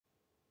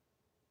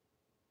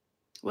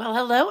Well,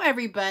 hello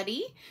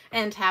everybody,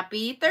 and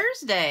happy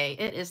Thursday.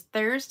 It is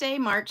Thursday,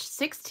 March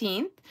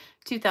 16th,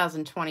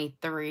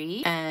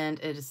 2023, and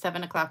it is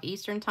 7 o'clock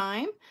Eastern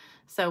time.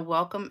 So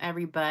welcome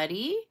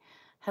everybody.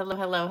 Hello,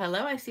 hello,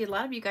 hello. I see a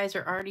lot of you guys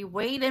are already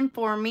waiting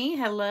for me.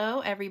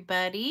 Hello,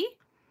 everybody.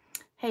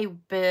 Hey,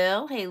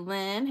 Bill. Hey,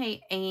 Lynn. Hey,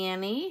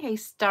 Annie. Hey,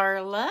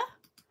 Starla.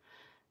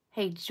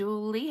 Hey,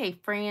 Julie. Hey,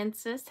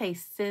 Francis. Hey,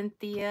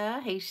 Cynthia.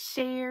 Hey,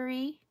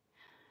 Sherry.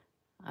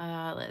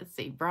 Let's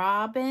see,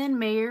 Robin,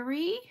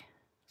 Mary.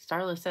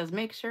 Starla says,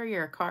 make sure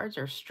your cards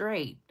are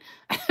straight.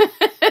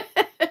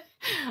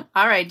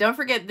 All right, don't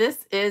forget,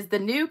 this is the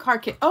new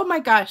card kit. Oh my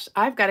gosh,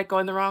 I've got it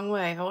going the wrong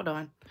way. Hold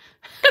on.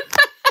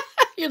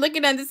 You're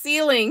looking at the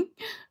ceiling.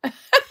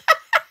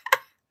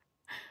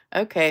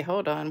 Okay,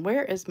 hold on.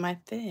 Where is my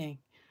thing?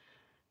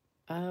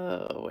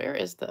 Oh, where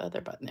is the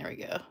other button? There we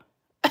go.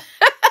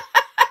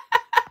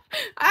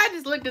 I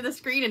just looked at the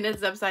screen and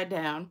it's upside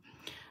down.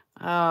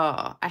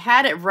 Oh, I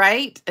had it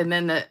right, and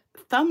then the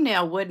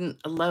thumbnail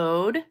wouldn't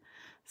load.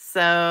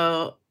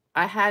 So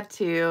I had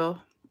to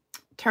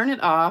turn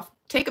it off,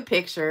 take a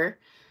picture,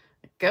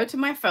 go to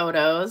my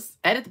photos,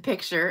 edit the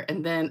picture,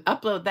 and then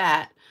upload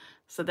that.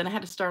 So then I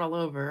had to start all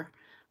over,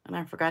 and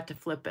I forgot to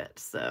flip it.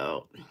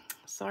 So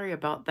sorry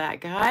about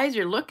that, guys.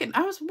 You're looking,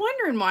 I was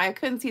wondering why I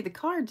couldn't see the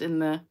cards in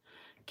the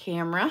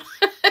camera.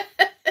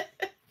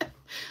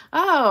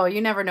 Oh,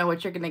 you never know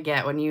what you're going to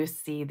get when you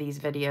see these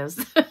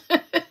videos.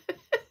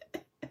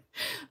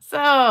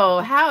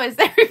 So, how is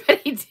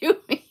everybody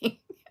doing?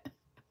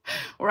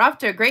 We're off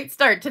to a great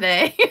start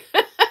today.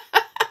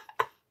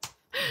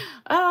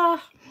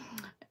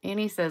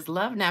 Annie says,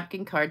 love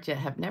napkin cards yet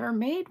have never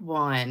made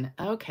one.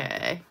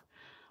 Okay.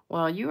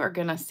 Well, you are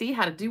going to see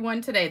how to do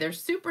one today. They're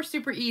super,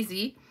 super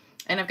easy.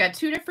 And I've got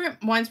two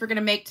different ones we're going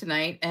to make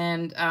tonight.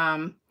 And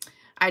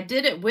I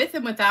did it with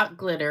and without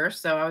glitter.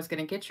 So I was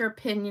going to get your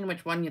opinion,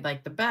 which one you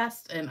like the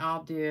best. And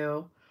I'll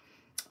do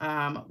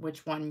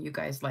which one you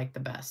guys like the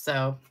best.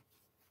 So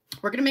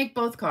we're going to make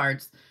both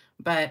cards,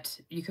 but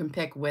you can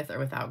pick with or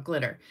without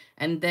glitter.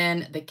 And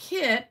then the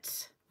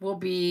kit will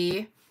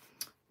be,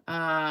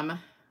 I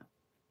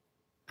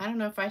don't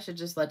know if I should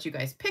just let you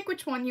guys pick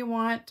which one you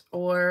want,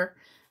 or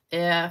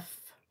if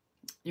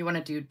you want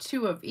to do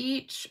two of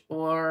each,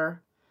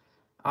 or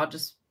I'll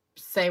just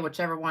say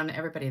whichever one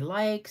everybody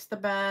likes the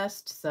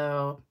best.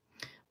 So,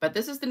 but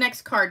this is the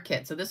next card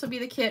kit. So this will be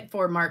the kit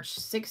for March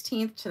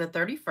 16th to the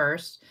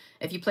 31st.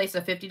 If you place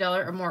a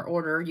 $50 or more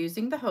order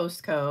using the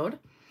host code.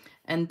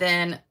 And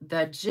then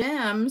the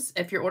gems,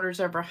 if your order is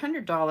over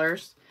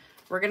 $100,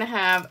 we're going to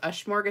have a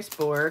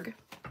smorgasbord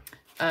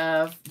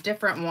of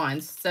different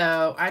ones.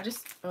 So I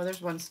just, oh,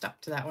 there's one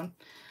stuck to that one.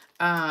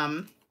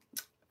 I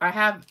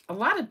have a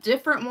lot of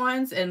different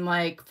ones and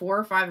like 4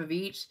 or 5 of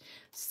each.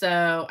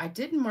 So I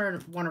didn't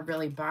want to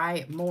really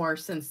buy more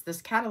since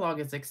this catalog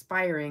is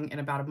expiring in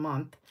about a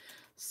month.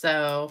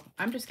 So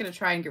I'm just going to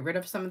try and get rid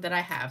of some that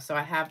I have. So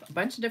I have a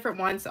bunch of different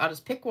ones. So I'll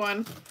just pick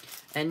one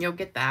and you'll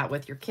get that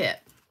with your kit.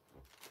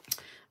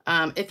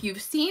 If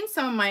you've seen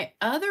some of my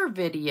other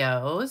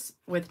videos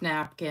with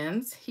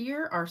napkins,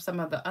 here are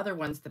some of the other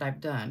ones that I've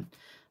done.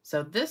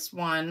 So this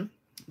one,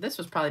 this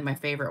was probably my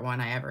favorite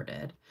one I ever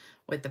did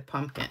with the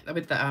pumpkin,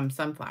 with the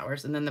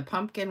sunflowers. And then the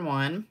pumpkin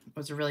one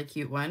was a really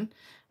cute one.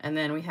 And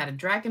then we had a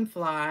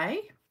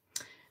dragonfly.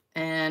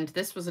 And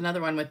this was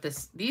another one with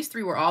this. These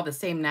 3 were all the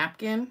same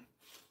napkin.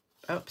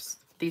 Oops,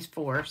 these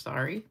 4,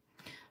 sorry.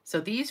 So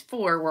these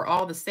 4 were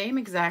all the same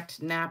exact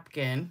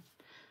napkin,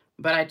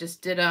 but I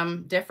just did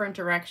them different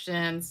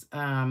directions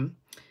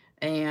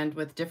and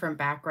with different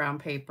background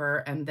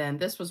paper. And then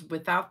this was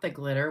without the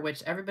glitter,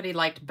 which everybody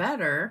liked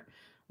better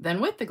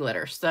than with the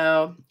glitter.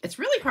 So it's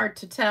really hard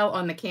to tell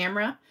on the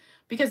camera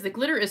because the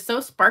glitter is so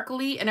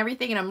sparkly and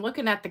everything. And I'm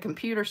looking at the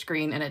computer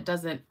screen and it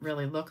doesn't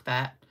really look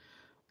that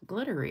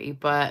glittery,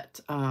 but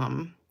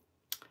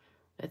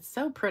it's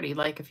so pretty.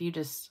 Like if you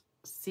just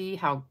see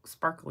how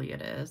sparkly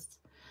it is.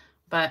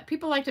 But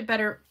people liked it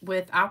better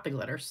without the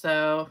glitter.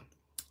 So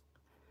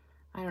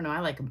I don't know. I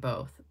like them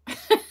both.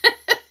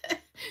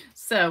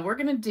 So we're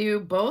going to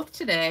do both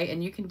today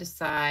and you can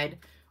decide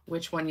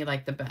which one you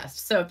like the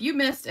best. So if you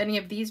missed any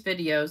of these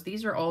videos,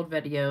 these are old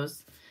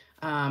videos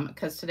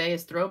because today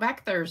is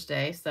Throwback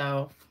Thursday.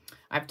 So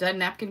I've done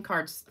napkin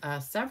cards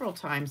several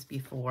times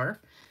before,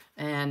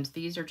 and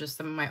these are just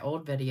some of my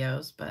old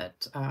videos.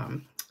 But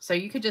so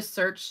you could just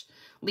search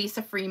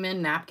Lisa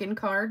Freeman napkin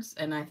cards,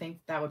 and I think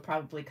that would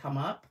probably come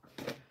up.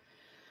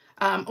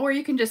 Or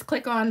you can just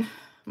click on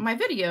my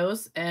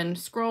videos and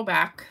scroll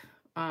back.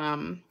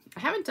 I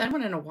haven't done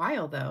one in a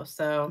while though,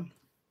 so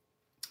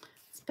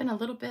it's been a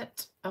little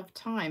bit of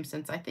time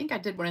since I think I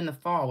did one in the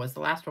fall. Was the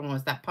last one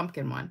was that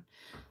pumpkin one.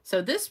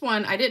 So this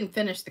one I didn't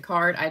finish the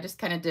card. I just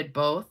kind of did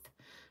both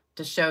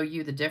to show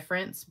you the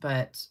difference,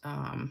 but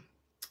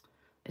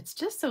it's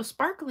just so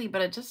sparkly,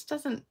 but it just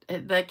doesn't,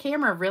 the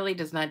camera really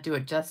does not do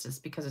it justice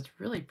because it's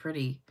really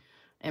pretty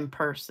in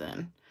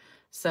person.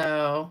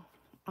 So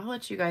I'll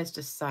let you guys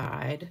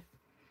decide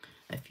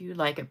if you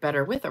like it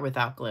better with or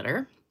without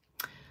glitter.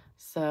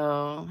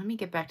 So let me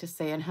get back to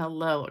saying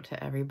hello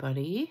to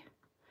everybody.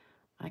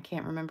 I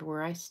can't remember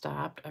where I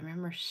stopped. I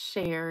remember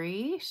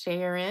Sherry,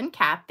 Sharon,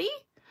 Kathy,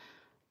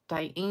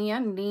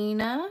 Diane,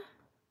 Nina,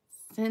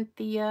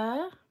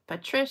 Cynthia,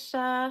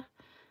 Patricia,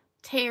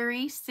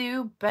 Terry,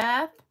 Sue,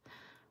 Beth,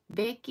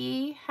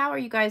 Vicky. How are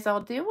you guys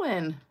all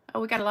doing? Oh,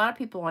 we got a lot of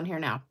people on here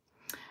now.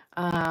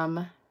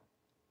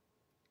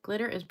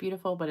 Glitter is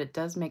beautiful, but it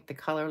does make the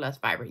color less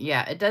vibrant.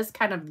 Yeah, it does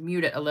kind of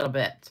mute it a little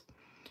bit.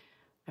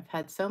 I've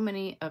had so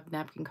many of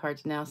napkin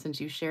cards now since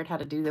you shared how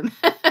to do them.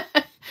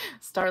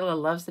 Starla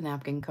loves the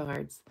napkin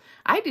cards.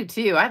 I do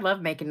too. I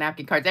love making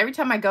napkin cards. Every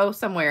time I go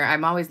somewhere,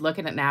 I'm always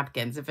looking at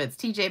napkins. If it's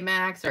TJ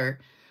Maxx or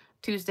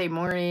Tuesday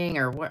morning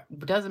or what,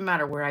 doesn't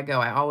matter where I go,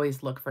 I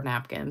always look for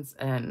napkins,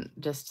 and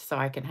just so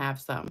I can have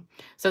some.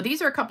 So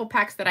these are a couple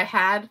packs that I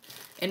had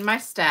in my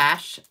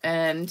stash,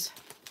 and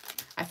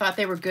I thought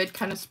they were good,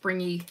 kind of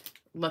springy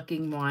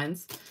looking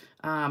ones.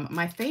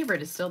 My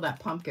favorite is still that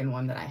pumpkin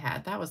one that I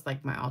had. That was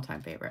like my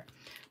all-time favorite.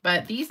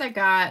 But these I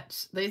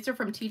got, these are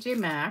from TJ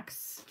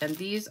Maxx, and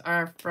these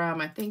are from,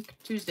 I think,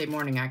 Tuesday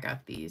morning I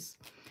got these.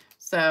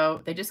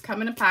 So they just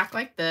come in a pack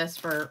like this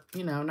for,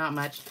 you know, not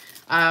much.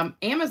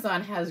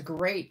 Amazon has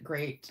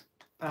great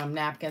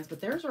napkins, but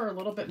theirs are a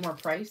little bit more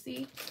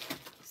pricey.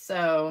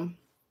 So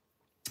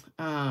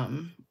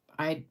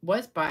I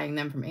was buying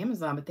them from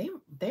Amazon, but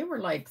they were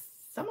like,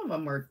 some of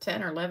them were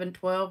 10 or 11,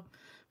 12,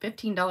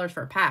 $15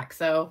 for a pack.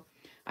 So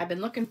I've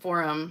been looking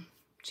for them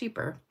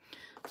cheaper.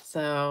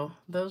 So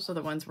those are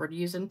the ones we're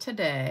using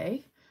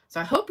today. So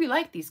I hope you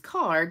like these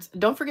cards.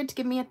 Don't forget to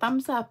give me a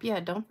thumbs up.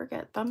 Yeah, don't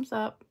forget, thumbs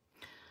up.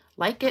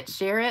 Like it,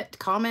 share it,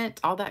 comment,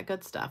 all that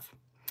good stuff.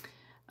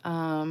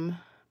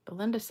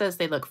 Belinda says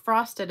they look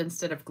frosted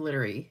instead of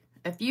glittery.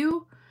 If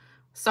you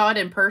saw it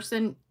in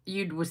person,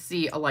 you'd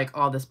see like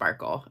all the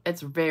sparkle.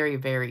 It's very,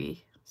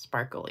 very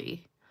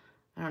sparkly.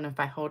 I don't know if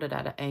I hold it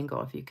at an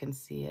angle, if you can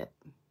see it.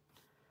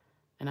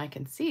 And I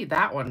can see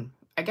that one.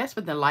 I guess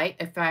with the light,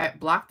 if I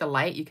block the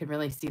light, you can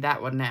really see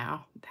that one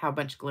now, how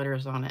much glitter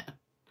is on it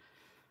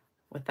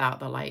without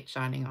the light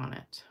shining on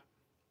it.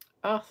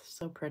 Oh,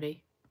 so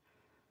pretty.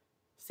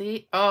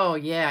 See? Oh,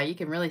 yeah, you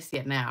can really see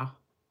it now.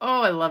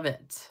 Oh, I love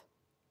it.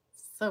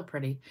 So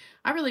pretty.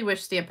 I really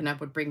wish Stampin' Up!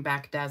 Would bring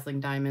back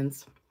Dazzling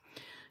Diamonds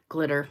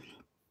glitter.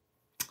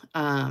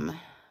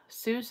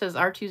 Sue says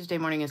our Tuesday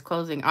morning is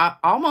closing.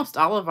 Almost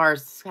all of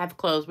ours have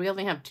closed. We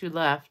only have 2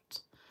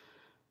 left.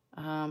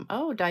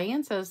 Oh,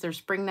 Diane says there's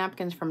spring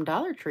napkins from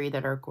Dollar Tree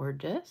that are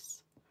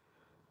gorgeous.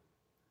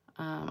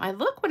 I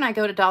look when I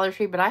go to Dollar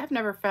Tree, but I have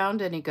never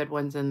found any good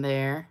ones in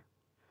there.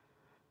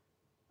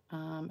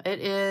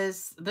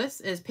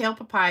 This is Pale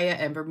Papaya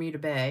and Bermuda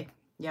Bay.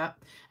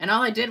 Yep. And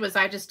all I did was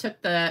I just took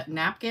the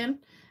napkin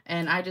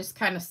and I just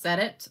kind of set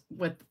it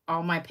with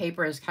all my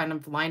papers kind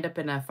of lined up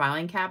in a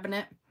filing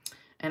cabinet.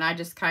 And I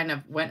just kind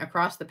of went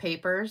across the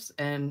papers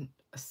and,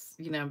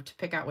 you know, to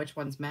pick out which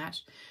ones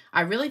matched.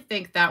 I really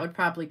think that would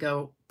probably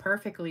go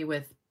perfectly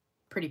with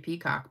Pretty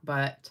Peacock,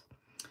 but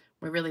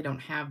we really don't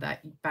have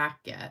that back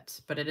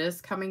yet. But it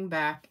is coming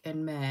back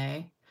in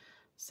May.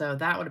 So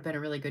that would have been a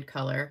really good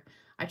color.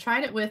 I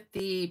tried it with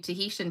the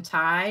Tahitian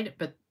Tide,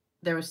 but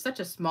there was such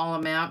a small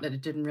amount that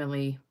it didn't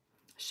really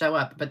show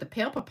up. But the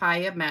Pale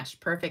Papaya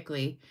matched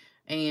perfectly.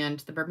 And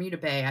the Bermuda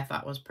Bay I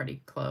thought was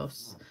pretty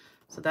close.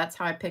 So that's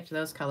how I picked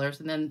those colors.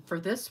 And then for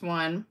this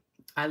one,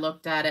 I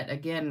looked at it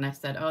again and I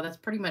said, oh, that's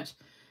pretty much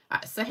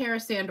Sahara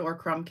Sand or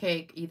Crumb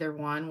Cake. Either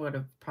one would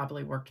have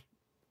probably worked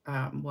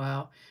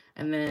well.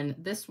 And then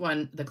this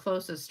one, the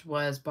closest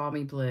was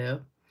Balmy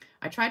Blue.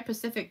 I tried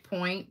Pacific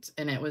Point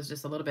and it was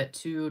just a little bit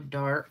too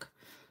dark.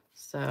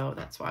 So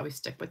that's why we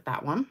stick with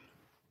that one.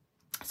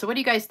 So what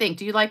do you guys think?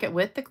 Do you like it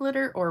with the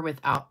glitter or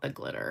without the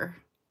glitter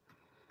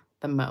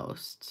the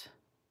most?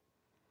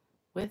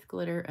 With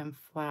glitter and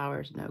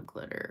flowers, no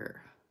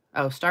glitter.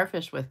 Oh,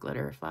 starfish with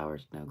glitter,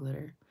 flowers, no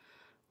glitter.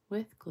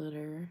 With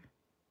glitter.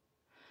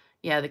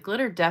 Yeah, the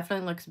glitter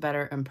definitely looks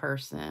better in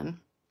person.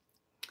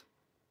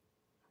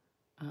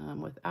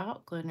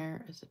 Without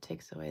glitter, as it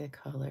takes away the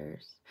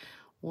colors.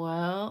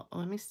 Well,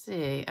 let me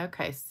see.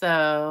 Okay,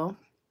 so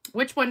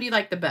which one do you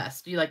like the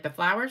best? Do you like the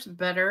flowers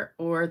better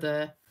or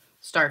the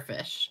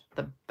starfish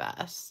the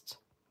best?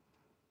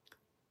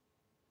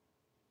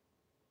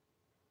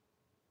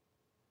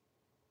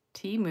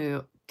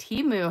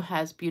 Temu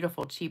has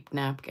beautiful cheap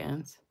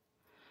napkins.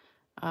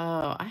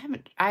 Oh,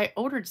 I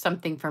ordered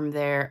something from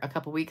there a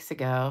couple weeks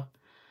ago.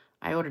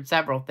 I ordered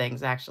several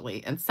things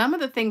actually, and some of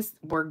the things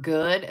were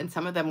good and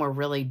some of them were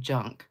really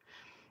junk.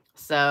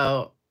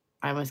 So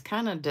I was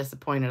kind of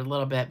disappointed a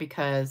little bit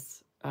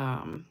because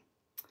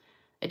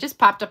it just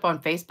popped up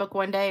on Facebook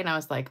one day and I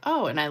was like,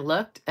 oh, and I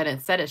looked and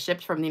it said it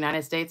shipped from the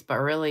United States, but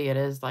really it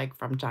is like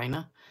from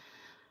China.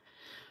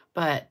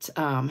 But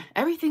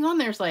everything on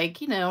there's like,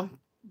 you know,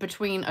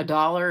 between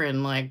 $1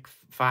 and like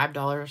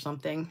 $5 or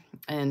something.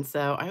 And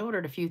so I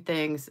ordered a few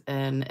things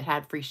and it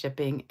had free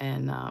shipping,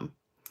 and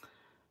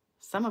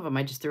some of them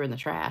I just threw in the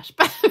trash,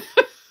 but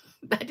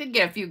I did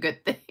get a few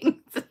good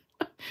things.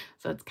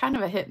 So it's kind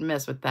of a hit and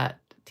miss with that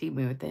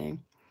Temu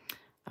thing.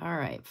 All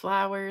right,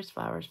 flowers,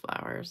 flowers,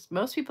 flowers.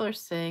 Most people are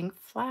saying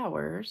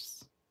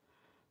flowers.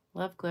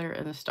 Love glitter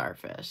and the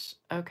starfish.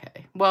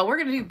 Okay. Well, we're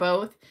going to do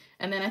both.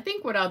 And then I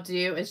think what I'll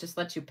do is just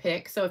let you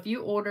pick. So if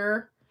you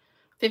order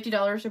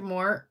 $50 or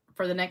more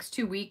for the next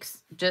 2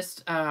 weeks,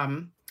 just,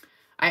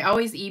 I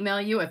always email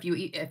you.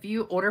 If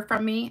you order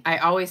from me, I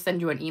always send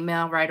you an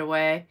email right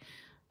away.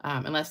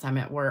 Unless I'm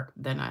at work,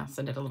 then I'll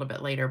send it a little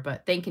bit later,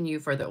 but thanking you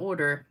for the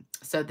order.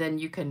 So then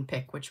you can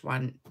pick which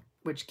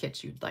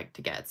kits you'd like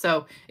to get.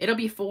 So it'll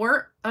be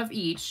 4 of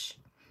each.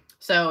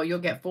 So you'll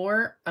get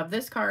 4 of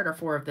this card or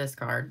 4 of this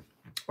card,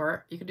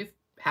 or you can do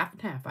half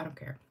and half. I don't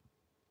care.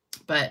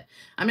 But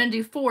I'm going to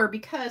do 4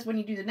 because when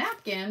you do the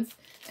napkins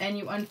and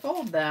you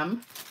unfold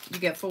them, you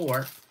get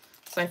 4.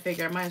 So I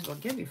figured I might as well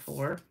give you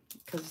 4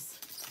 because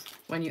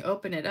when you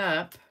open it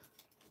up,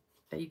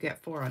 you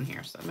get 4 on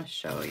here. So I'm going to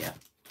show you.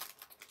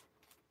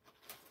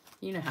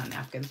 You know how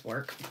napkins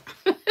work.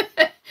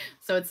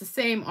 So it's the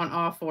same on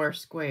all 4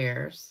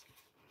 squares.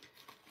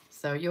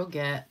 So you'll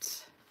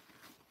get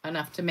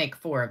enough to make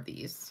 4 of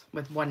these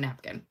with 1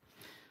 napkin.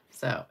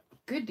 So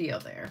good deal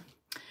there.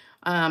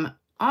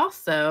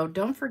 Also,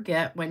 don't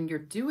forget when you're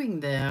doing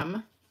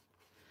them,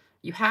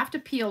 you have to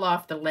peel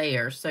off the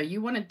layers. So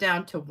you want it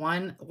down to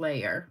 1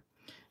 layer.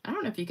 I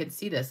don't know if you can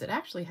see this. It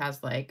actually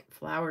has like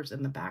flowers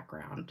in the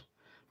background,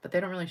 but they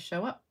don't really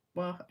show up.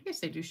 Well, I guess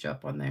they do show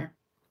up on there.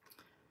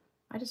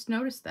 I just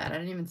noticed that. I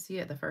didn't even see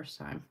it the first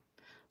time.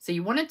 So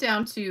you want it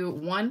down to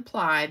 1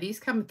 ply. These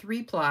come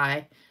 3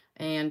 ply,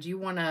 and you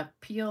want to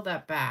peel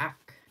that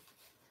back.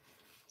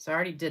 So I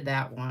already did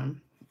that one.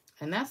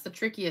 And that's the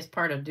trickiest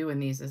part of doing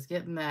these is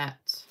getting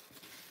that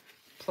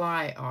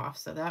ply off.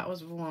 So that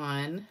was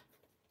 1.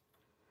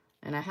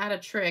 And I had a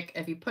trick.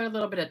 If you put a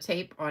little bit of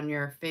tape on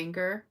your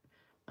finger,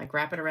 like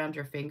wrap it around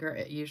your finger,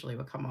 it usually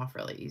will come off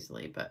really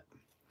easily, but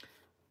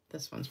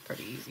this one's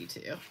pretty easy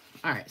too.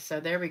 All right, so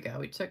there we go.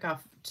 We took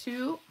off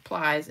 2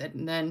 plies,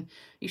 and then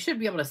you should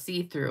be able to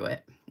see through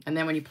it. And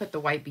then when you put the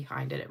white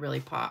behind it, it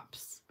really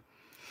pops.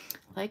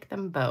 Like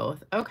them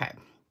both. Okay.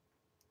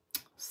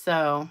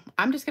 So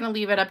I'm just going to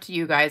leave it up to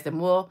you guys,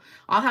 and I'll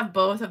have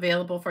both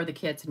available for the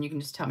kits, and you can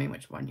just tell me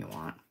which one you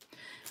want.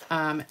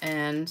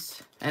 And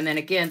then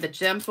again, the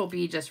gems will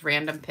be just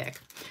random pick.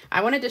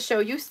 I wanted to show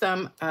you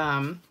some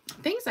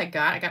things I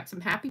got. I got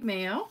some happy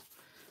mail.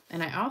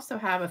 And I also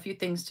have a few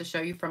things to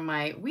show you from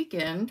my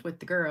weekend with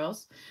the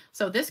girls.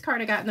 So this card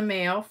I got in the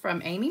mail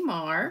from Amy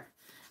Marr.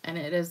 And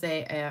it is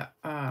a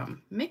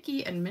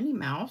Mickey and Minnie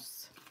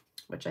Mouse,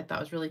 which I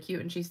thought was really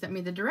cute. And she sent me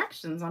the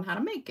directions on how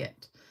to make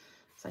it.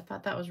 So I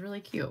thought that was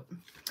really cute.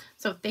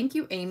 So thank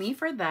you, Amy,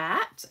 for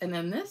that. And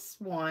then this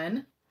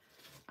one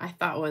I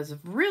thought was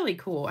really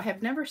cool. I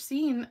have never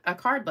seen a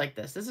card like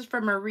this. This is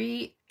from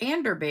Marie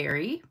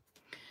Anderberry.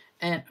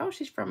 And, oh,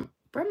 she's from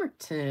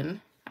Bremerton.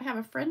 I have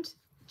a friend,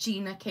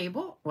 Gina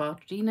Cable, well,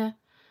 Gina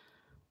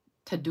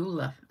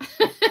Tadula,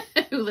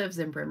 who lives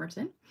in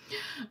Bremerton.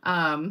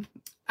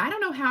 I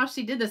don't know how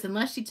she did this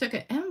unless she took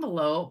an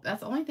envelope. That's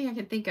the only thing I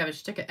can think of is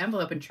she took an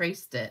envelope and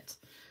traced it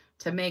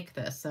to make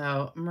this.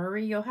 So,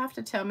 Marie, you'll have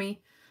to tell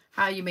me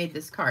how you made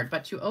this card.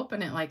 But you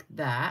open it like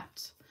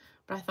that.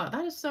 But I thought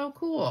that is so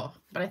cool.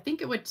 But I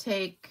think it would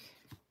take,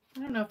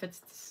 I don't know if it's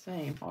the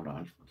same. Hold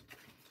on.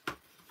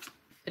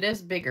 It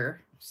is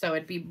bigger. So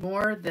it'd be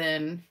more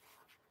than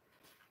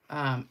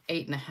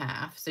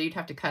 8.5. So you'd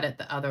have to cut it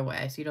the other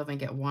way. So you'd only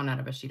get 1 out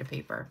of a sheet of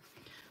paper.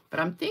 But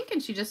I'm thinking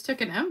she just took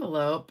an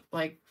envelope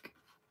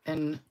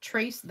and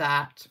traced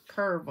that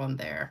curve on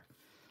there.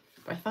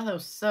 But I thought that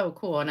was so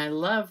cool. And I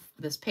love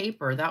this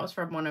paper. That was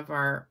from one of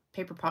our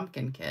paper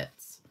pumpkin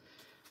kits.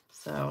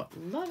 So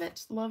love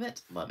it, love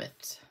it, love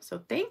it.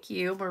 So thank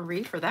you,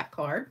 Marie, for that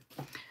card.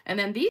 And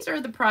then these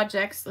are the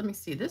projects. Let me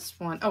see this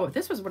one. Oh,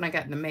 this was when I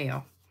got in the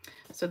mail.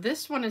 So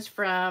this one is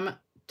from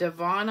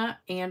Devonna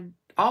and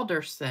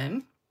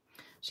Alderson.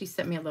 She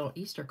sent me a little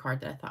Easter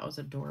card that I thought was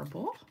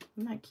adorable.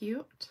 Isn't that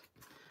cute?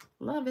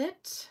 Love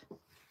it.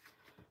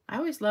 I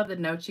always love the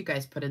notes you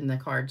guys put in the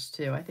cards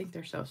too. I think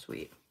they're so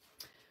sweet.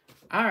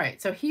 All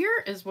right, so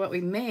here is what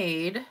we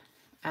made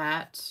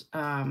at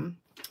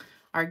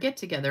our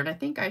get-together. And I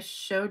think I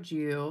showed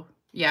you,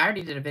 yeah, I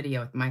already did a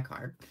video with my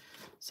card.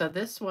 So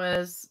this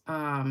was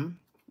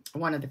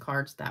one of the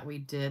cards that we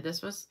did.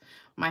 This was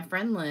my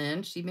friend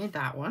Lynn. She made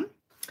that one.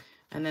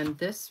 And then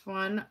this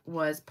one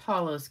was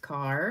Paula's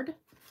card.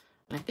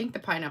 And I think the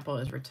pineapple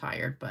is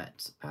retired,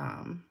 but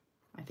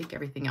I think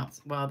everything else,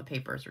 well, the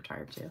paper is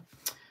retired too.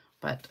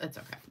 But it's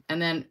okay.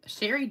 And then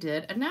Sherry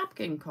did a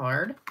napkin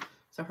card.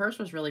 So hers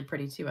was really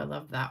pretty too. I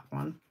love that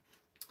one.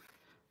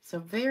 So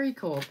very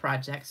cool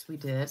projects we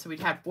did. So we'd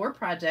had 4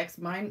 projects.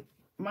 Mine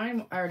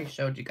I already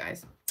showed you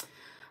guys.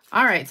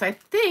 All right, so I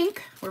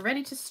think we're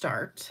ready to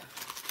start.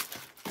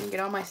 Let me get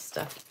all my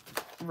stuff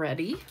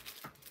ready.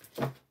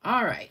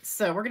 All right,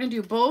 so we're going to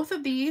do both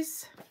of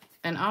these,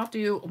 and I'll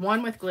do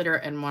one with glitter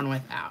and one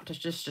without,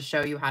 just to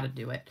show you how to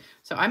do it.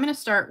 So I'm going to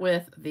start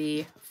with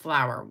the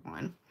flower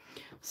one.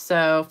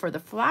 So for the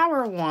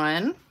flower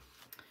one,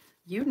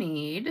 you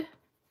need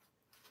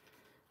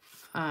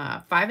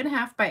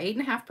 5.5 by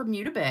 8.5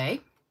 Bermuda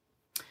Bay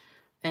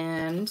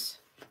and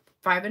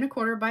 5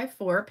 1/4 by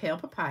 4 pale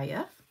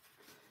papaya,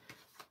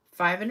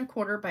 5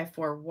 1/4 by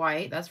 4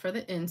 white. That's for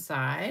the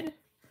inside.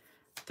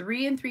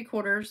 3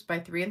 3/4 by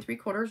 3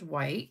 3/4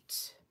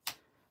 white.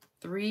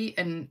 3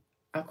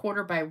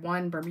 1/4 by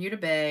 1 Bermuda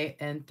Bay,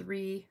 and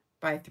 3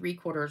 by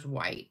 3/4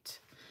 white.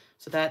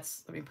 So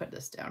that's, let me put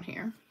this down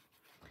here.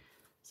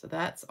 So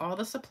that's all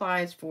the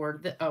supplies for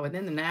the, oh, and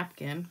then the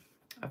napkin,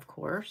 of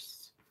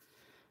course.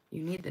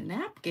 You need the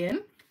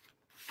napkin.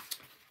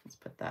 Let's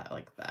put that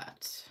like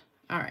that.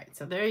 All right,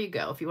 so there you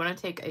go. If you want to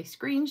take a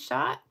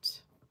screenshot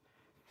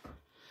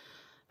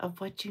of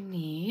what you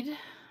need.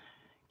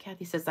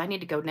 Kathy says, I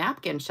need to go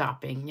napkin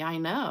shopping. Yeah, I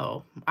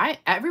know.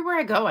 Everywhere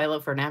I go, I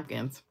look for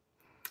napkins.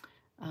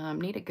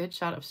 Need a good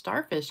shot of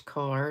starfish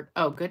card.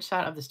 Oh, good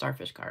shot of the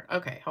starfish card.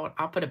 Okay, hold on.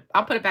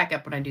 I'll put it back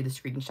up when I do the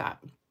screenshot.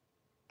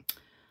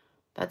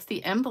 That's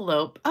the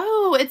envelope.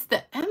 Oh, it's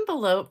the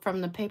envelope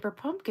from the paper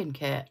pumpkin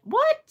kit.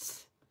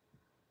 What?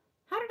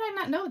 How did I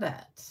not know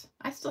that?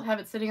 I still have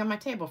it sitting on my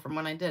table from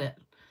when I did it.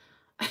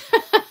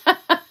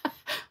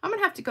 I'm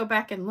gonna have to go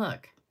back and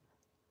look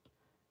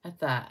at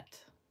that.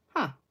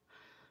 Huh.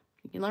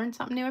 You learn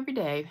something new every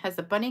day. Has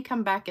the bunny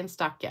come back in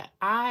stock yet?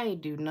 I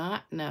do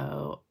not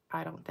know.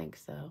 I don't think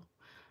so.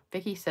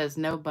 Vicky says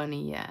no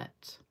bunny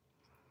yet.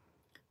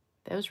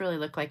 Those really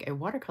look like a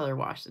watercolor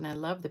wash, and I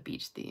love the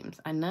beach themes.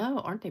 I know,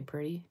 aren't they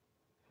pretty?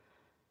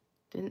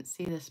 Didn't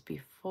see this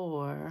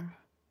before.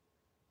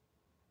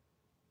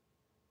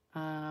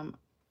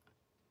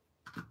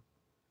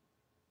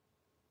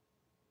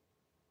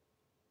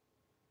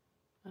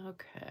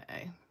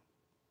 Okay.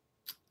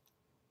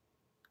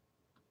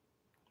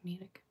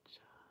 Need a good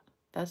shot.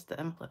 That's the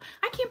envelope.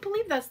 I can't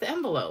believe that's the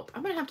envelope.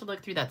 I'm gonna have to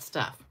look through that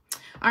stuff.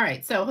 All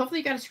right, so hopefully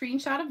you got a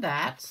screenshot of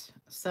that.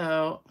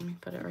 So let me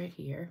put it right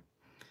here.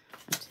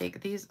 I'll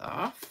take these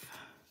off.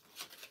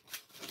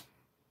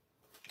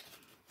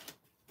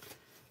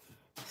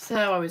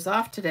 So I was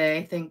off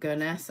today, thank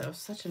goodness. It was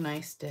such a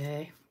nice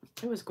day.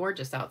 It was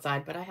gorgeous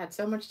outside, but I had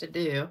so much to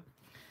do,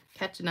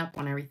 catching up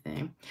on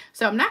everything.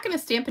 So I'm not going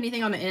to stamp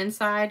anything on the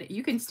inside.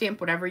 You can stamp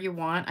whatever you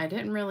want. I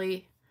didn't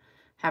really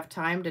have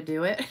time to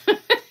do it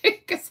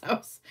because I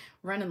was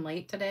running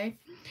late today.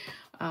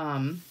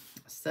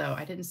 So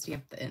I didn't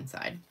stamp the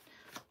inside,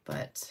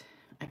 but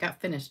I got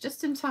finished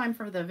just in time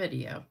for the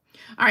video.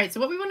 All right, so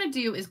what we want to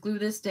do is glue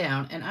this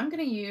down, and I'm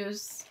going to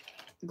use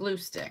glue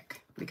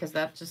stick because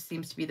that just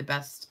seems to be the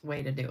best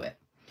way to do it.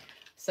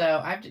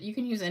 So you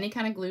can use any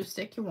kind of glue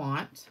stick you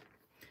want.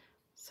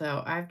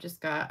 So I've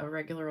just got a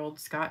regular old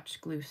Scotch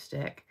glue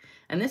stick,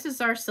 and this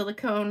is our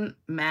silicone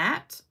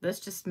mat. This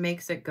just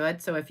makes it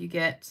good. So if you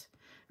get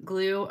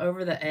glue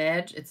over the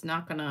edge, it's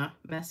not gonna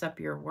mess up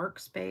your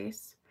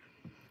workspace.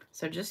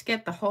 So just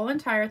get the whole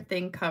entire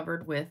thing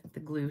covered with the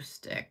glue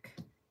stick.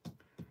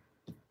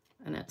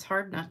 And it's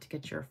hard not to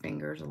get your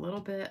fingers a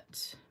little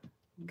bit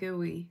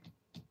gooey.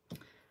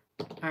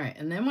 All right,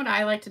 and then what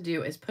I like to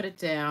do is put it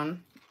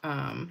down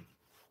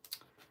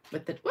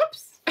with the,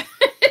 whoops,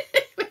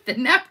 with the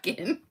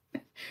napkin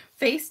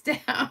face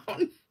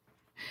down,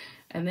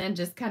 and then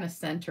just kind of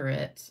center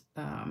it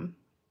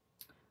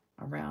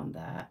around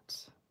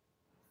that.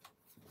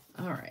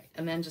 All right,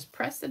 and then just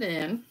press it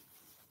in,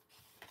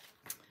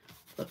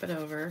 flip it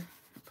over,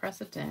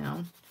 press it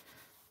down.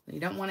 You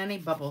don't want any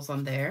bubbles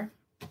on there.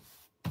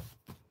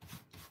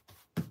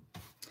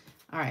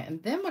 All right,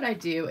 and then what I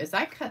do is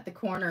I cut the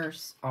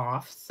corners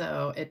off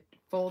so it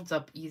folds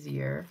up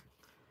easier.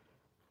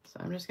 So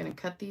I'm just going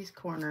to cut these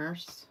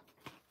corners.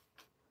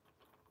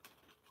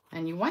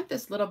 And you want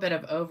this little bit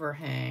of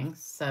overhang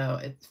so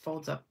it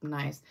folds up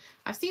nice.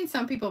 I've seen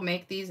some people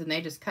make these and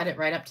they just cut it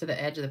right up to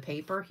the edge of the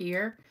paper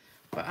here.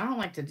 But I don't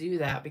like to do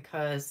that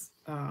because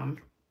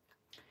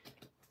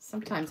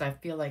sometimes I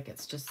feel like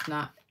it's just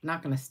not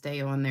going to stay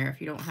on there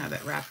if you don't have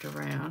it wrapped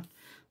around.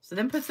 So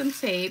then put some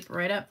tape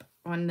right up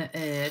on the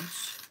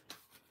edge,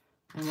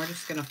 and we're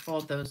just going to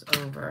fold those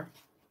over.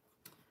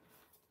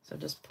 So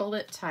just pull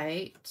it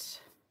tight,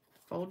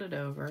 fold it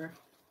over,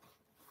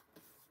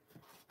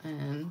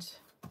 and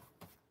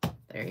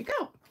there you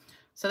go.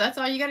 So that's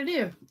all you got to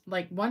do.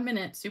 Like 1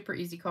 minute, super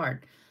easy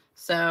card.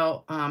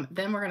 So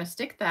then we're going to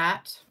stick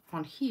that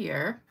on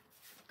here,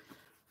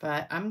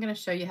 but I'm going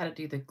to show you how to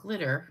do the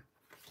glitter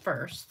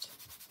first.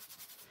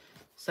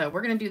 So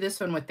we're going to do this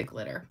one with the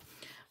glitter.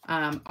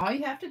 All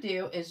you have to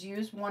do is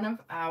use one of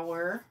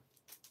our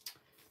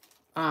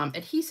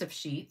adhesive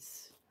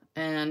sheets,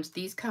 and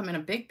these come in a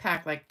big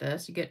pack like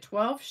this. You get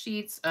 12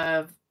 sheets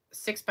of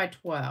 6 by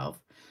 12.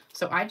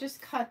 So I just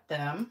cut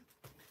them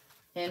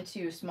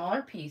into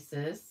smaller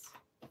pieces.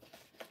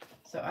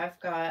 So I've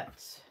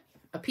got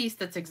a piece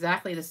that's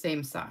exactly the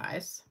same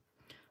size.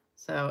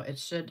 So it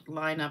should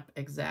line up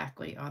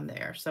exactly on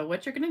there. So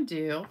what you're going to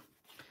do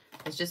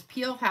is just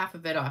peel half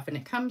of it off, and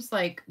it comes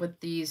like with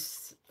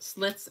these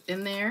slits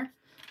in there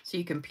so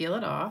you can peel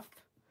it off.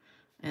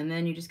 And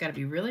then you just got to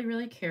be really,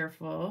 really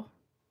careful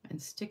and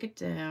stick it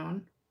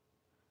down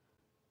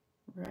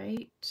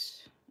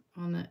right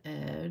on the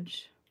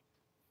edge.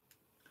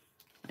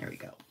 There we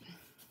go.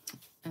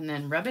 And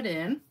then rub it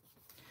in,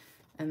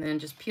 and then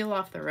just peel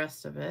off the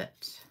rest of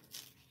it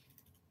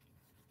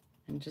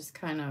and just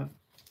kind of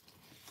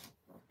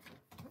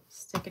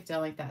Stick it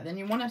down like that. Then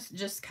you want to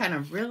just kind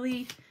of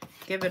really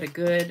give it a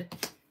good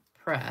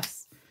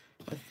press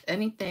with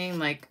anything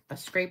like a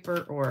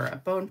scraper or a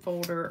bone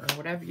folder or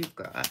whatever you've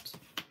got,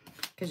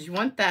 because you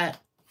want that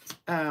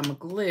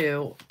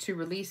glue to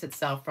release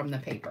itself from the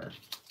paper.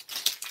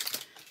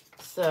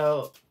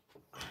 So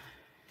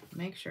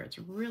make sure it's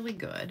really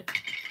good.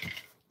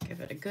 Give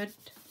it a good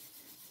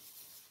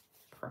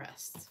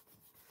press.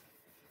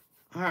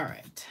 All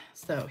right,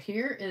 so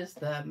here is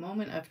the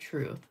moment of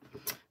truth.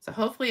 So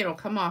hopefully it'll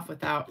come off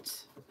without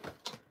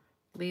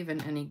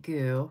leaving any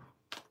goo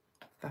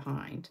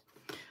behind.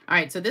 All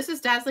right, so this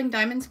is Dazzling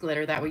Diamonds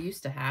glitter that we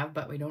used to have,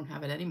 but we don't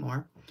have it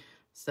anymore.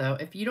 So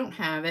if you don't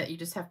have it, you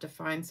just have to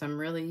find some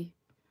really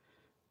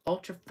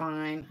ultra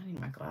fine, I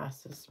need my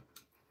glasses,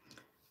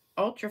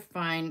 ultra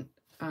fine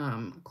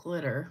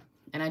glitter.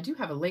 And I do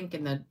have a link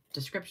in the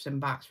description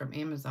box from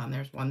Amazon.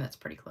 There's one that's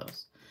pretty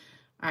close.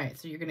 All right,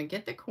 so you're gonna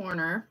get the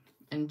corner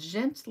and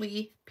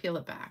gently peel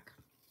it back.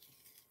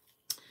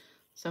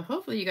 So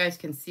hopefully you guys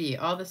can see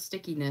all the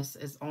stickiness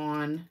is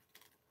on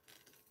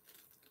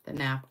the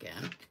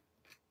napkin.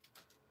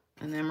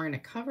 And then we're going to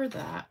cover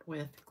that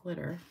with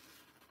glitter.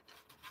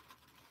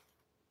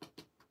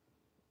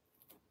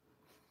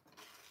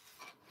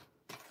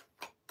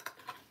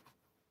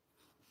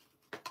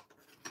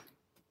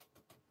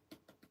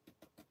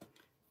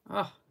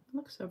 Oh, it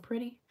looks so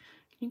pretty.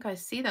 Can you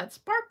guys see that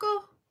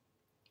sparkle?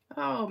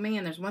 Oh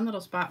man, there's one little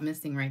spot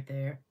missing right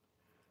there.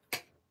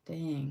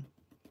 Dang.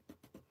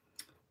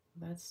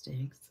 That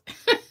stinks.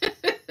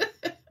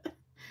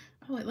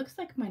 Oh, it looks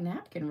like my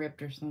napkin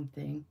ripped or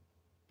something.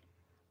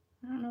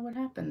 I don't know what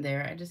happened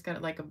there. I just got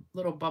it like a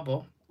little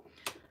bubble.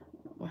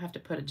 We'll have to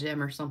put a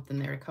gem or something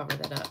there to cover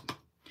that up.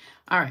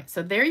 All right,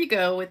 so there you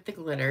go with the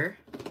glitter.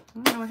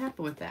 I don't know what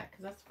happened with that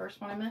because that's the first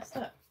one I messed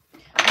up.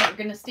 All right, we're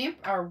going to stamp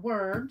our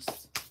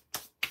words.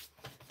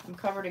 I'm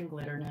covered in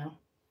glitter now.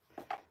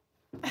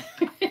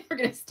 We're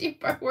going to stamp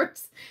our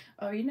words.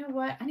 Oh, you know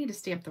what? I need to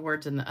stamp the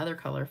words in the other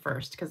color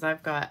first because I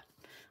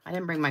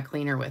didn't bring my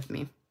cleaner with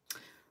me.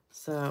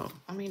 So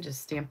let me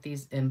just stamp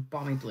these in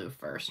balmy blue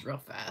first real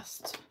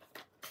fast,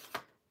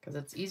 because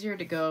it's easier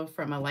to go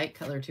from a light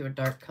color to a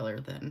dark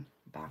color than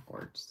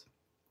backwards.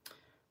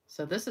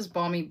 So this is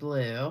balmy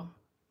blue.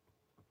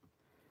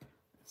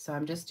 So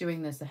I'm just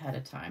doing this ahead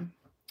of time.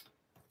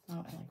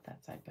 Oh, I like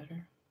that side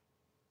better.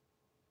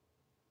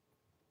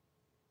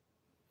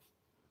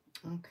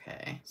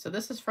 Okay, so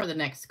this is for the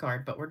next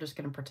card, but we're just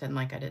going to pretend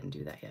like I didn't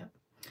do that yet.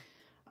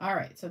 All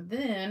right, so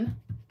then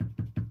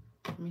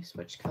let me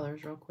switch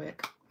colors real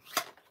quick.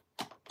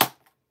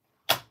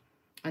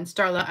 And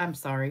Starla, I'm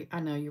sorry. I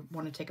know you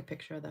want to take a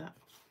picture of that.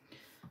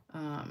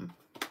 I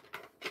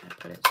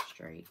put it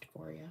straight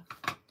for you.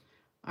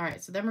 All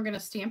right, so then we're going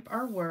to stamp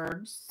our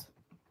words.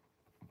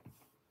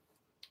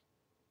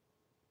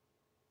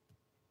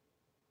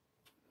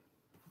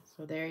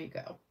 So there you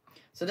go.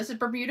 So this is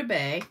Bermuda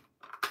Bay.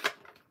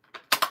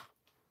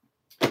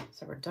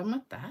 So we're done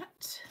with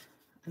that.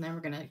 And then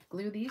we're going to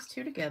glue these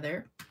two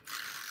together.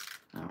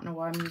 I don't know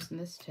why I'm using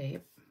this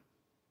tape,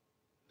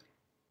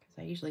 because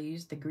I usually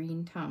use the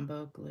green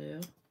Tombow glue.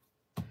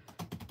 All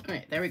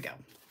right, there we go.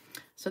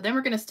 So then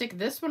we're going to stick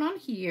this one on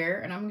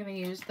here, and I'm going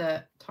to use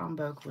the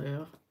Tombow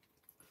glue.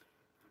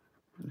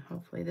 And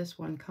hopefully this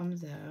one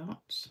comes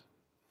out.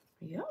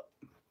 Yep.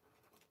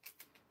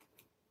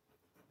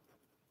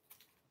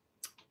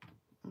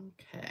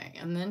 Okay,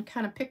 and then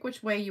kind of pick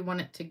which way you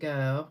want it to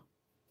go.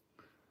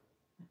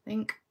 I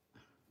think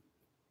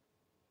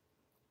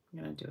I'm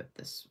going to do it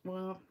this,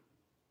 well,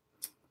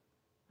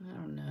 I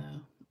don't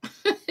know.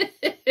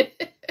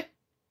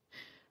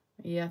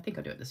 Yeah, I think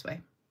I'll do it this way.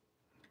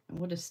 And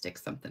we'll just stick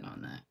something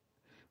on that.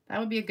 That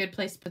would be a good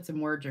place to put some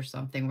words or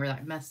something where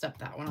I messed up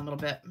that one a little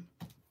bit.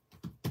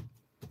 And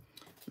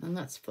then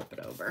let's flip it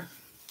over.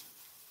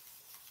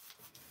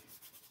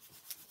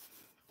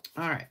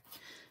 All right.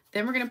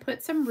 Then we're going to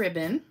put some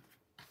ribbon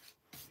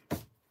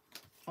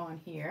on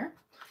here.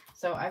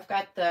 So I've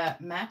got the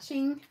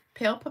matching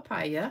pale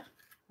papaya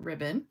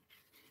ribbon.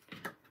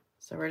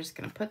 So we're just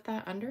going to put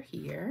that under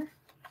here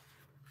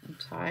and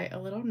tie a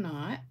little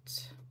knot.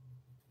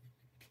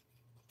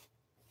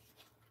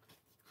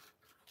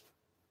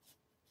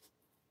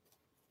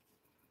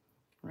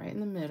 Right in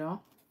the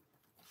middle.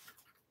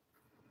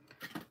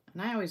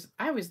 And I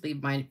always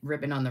leave my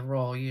ribbon on the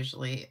roll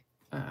usually,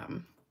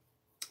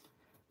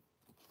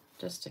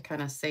 just to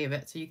kind of save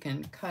it so you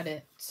can cut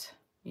it,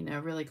 you know,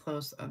 really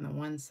close on the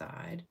one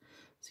side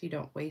so you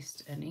don't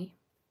waste any.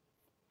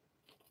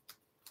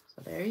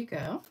 So there you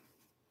go.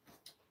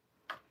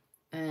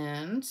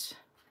 And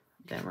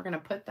then we're going to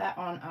put that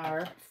on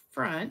our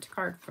front,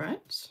 card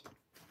front.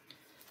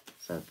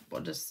 So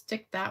we'll just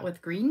stick that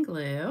with green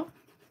glue.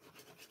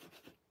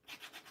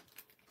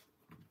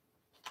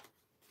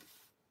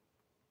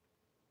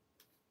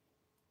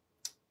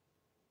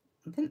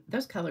 Then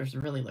those colors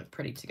really look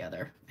pretty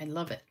together. I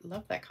love it.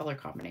 Love that color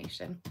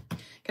combination.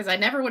 Because I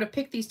never would have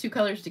picked these two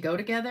colors to go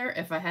together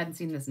if I hadn't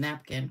seen this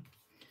napkin.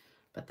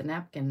 But the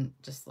napkin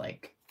just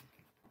like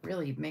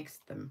really makes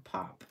them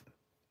pop.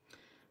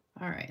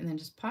 All right, and then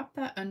just pop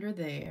that under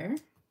there.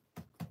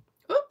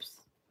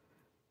 Oops.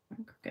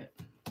 I'm crooked.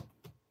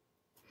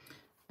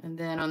 And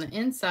then on the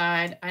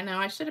inside, I know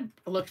I should have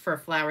looked for a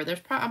flower.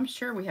 I'm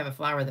sure we have a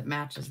flower that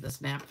matches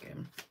this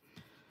napkin.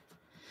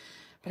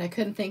 But I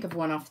couldn't think of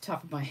one off the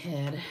top of my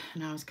head,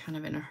 and I was kind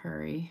of in a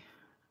hurry.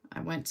 I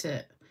went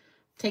to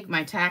take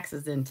my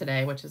taxes in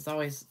today, which is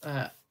always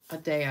a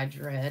day I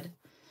dread,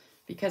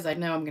 because I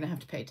know I'm going to have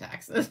to pay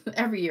taxes.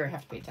 Every year I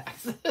have to pay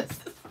taxes.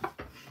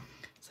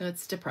 So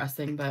it's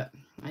depressing, but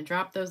I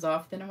dropped those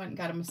off. Then I went and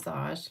got a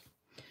massage.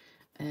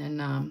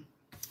 And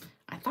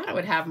I thought I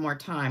would have more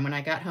time when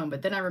I got home,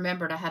 but then I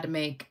remembered I had to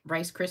make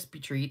Rice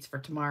Krispie treats for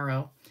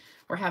tomorrow.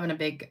 We're having a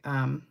big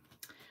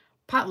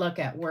potluck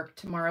at work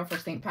tomorrow for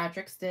St.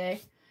 Patrick's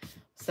Day.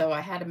 So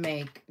I had to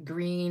make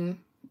green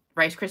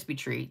Rice Krispie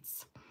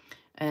treats.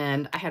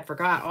 And I had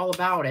forgot all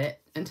about it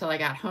until I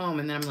got home.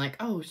 And then I'm like,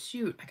 oh,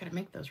 shoot, I got to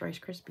make those Rice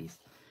Krispies.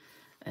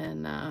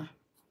 And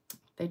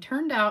they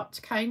turned out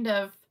kind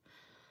of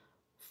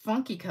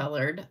funky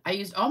colored. I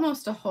used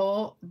almost a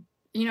whole,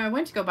 you know, I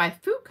went to go buy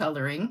food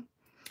coloring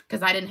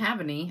because I didn't have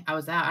any. I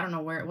was out. I don't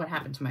know what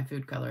happened to my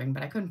food coloring,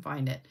 but I couldn't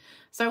find it.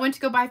 So I went to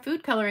go buy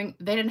food coloring.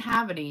 They didn't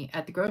have any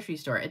at the grocery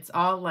store. It's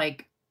all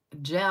like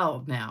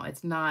gel now.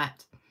 It's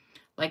not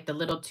like the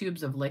little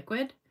tubes of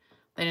liquid.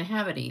 They didn't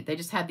have any. They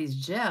just had these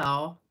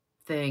gel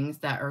things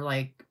that are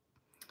like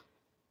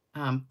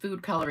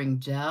food coloring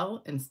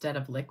gel instead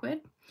of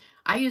liquid.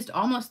 I used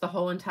almost the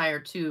whole entire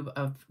tube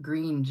of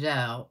green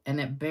gel,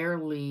 and it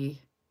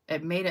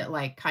made it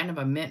like kind of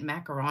a mint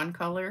macaron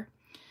color.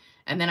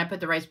 And then I put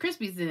the Rice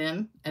Krispies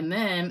in, and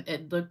then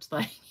it looked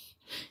like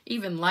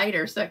even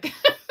lighter. So it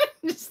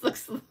just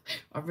looks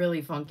a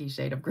really funky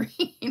shade of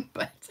green.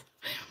 But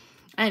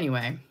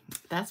anyway,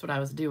 that's what I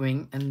was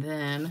doing. And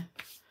then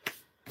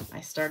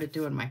I started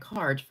doing my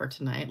cards for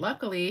tonight.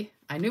 Luckily,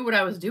 I knew what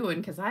I was doing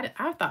because I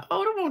thought,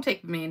 oh, it won't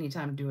take me any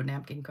time to do a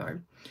napkin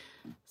card.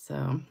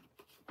 So,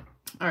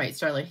 all right,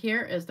 Starla,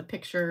 here is the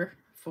picture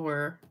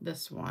for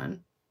this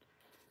one.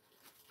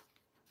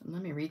 And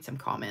let me read some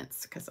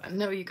comments because I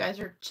know you guys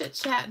are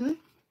chit-chatting.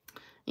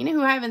 You know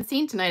who I haven't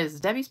seen tonight is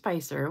Debbie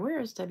Spicer. Where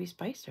is Debbie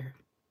Spicer?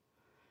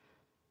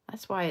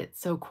 That's why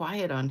it's so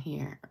quiet on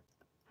here.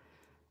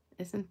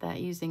 Isn't that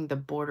using the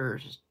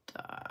borders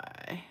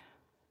die?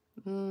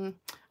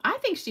 I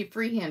think she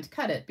freehand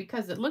cut it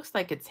because it looks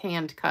like it's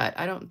hand cut.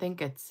 I don't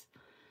think it's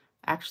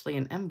actually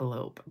an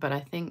envelope, but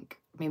I think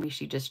maybe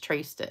she just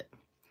traced it.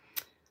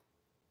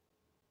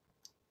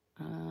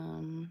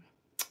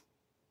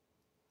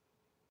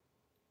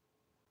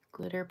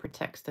 Glitter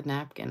protects the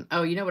napkin.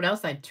 Oh, you know what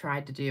else I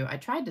tried to do? I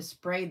tried to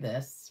spray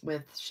this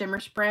with shimmer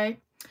spray.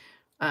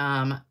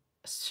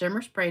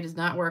 Shimmer spray does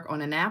not work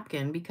on a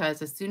napkin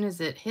because as soon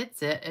as it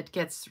hits it, it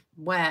gets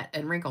wet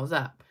and wrinkles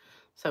up.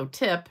 So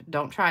tip,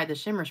 don't try the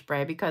shimmer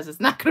spray because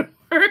it's not going to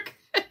work.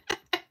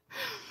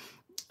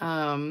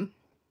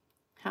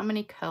 How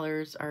many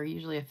colors are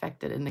usually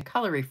affected in the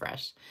color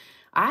refresh?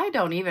 I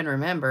don't even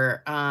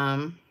remember.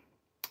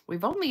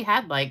 We've only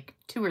had like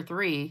 2 or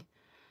 3,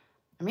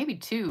 maybe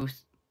 2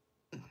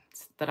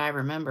 that I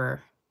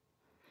remember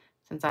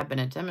since I've been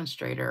a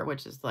demonstrator,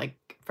 which is like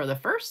for the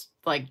first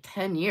like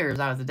 10 years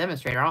I was a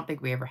demonstrator. I don't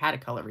think we ever had a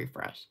color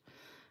refresh.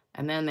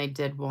 And then they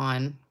did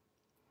one.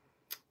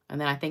 And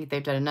then I think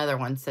they've done another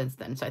one since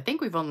then. So I think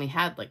we've only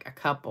had like a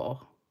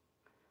couple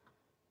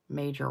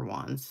major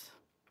ones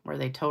where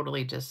they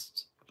totally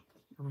just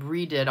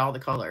redid all the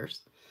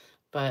colors.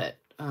 But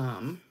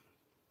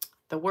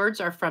the words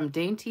are from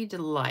Dainty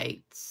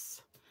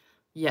Delights.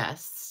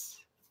 Yes,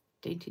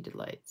 Dainty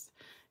Delights.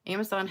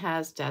 Amazon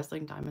has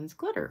Dazzling Diamonds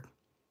glitter.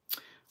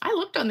 I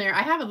looked on there.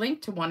 I have a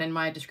link to one in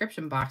my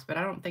description box, but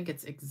I don't think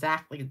it's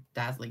exactly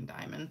Dazzling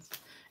Diamonds.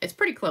 It's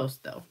pretty close,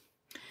 though.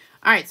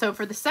 All right, so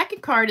for the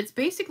second card, it's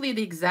basically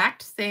the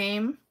exact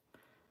same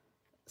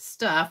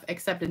stuff,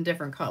 except in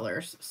different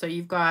colors. So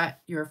you've got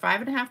your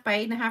 5.5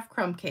 by 8.5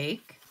 crumb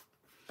cake,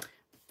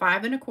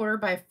 5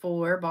 1/4 by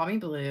 4 balmy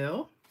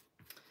blue,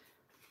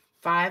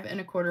 5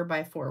 1/4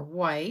 by 4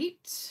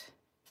 white,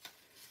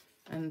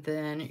 and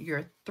then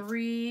your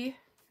 3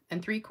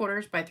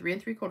 3/4 by 3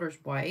 3/4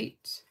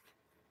 white,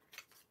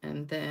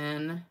 and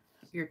then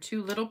your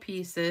 2 little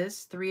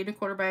pieces, 3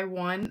 1/4 by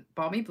 1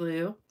 balmy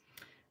blue,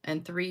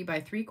 and 3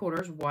 by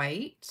 3/4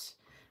 white,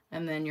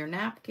 and then your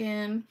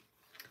napkin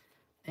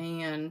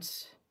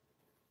and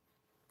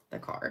the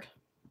card.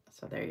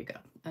 So there you go.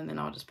 And then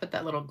I'll just put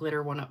that little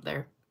glitter one up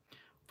there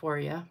for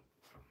you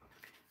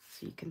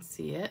so you can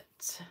see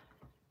it.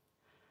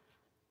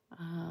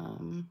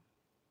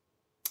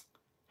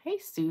 Hey,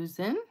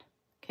 Susan,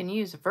 can you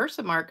use a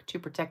Versamark to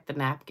protect the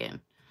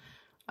napkin?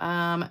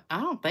 I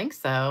don't think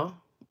so.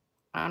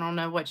 I don't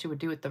know what you would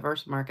do with the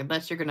Versamark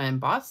unless you're going to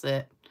emboss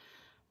it,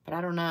 but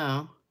I don't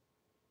know.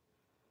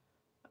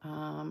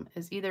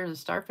 Is either the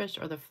starfish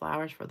or the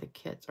flowers for the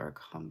kits or a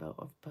combo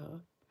of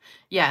both?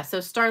 Yeah, so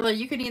Starla,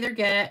 you can either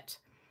get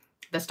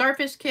the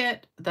starfish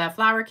kit, the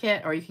flower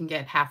kit, or you can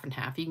get half and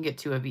half. You can get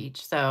 2 of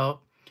each.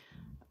 So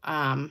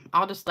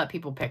I'll just let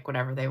people pick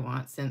whatever they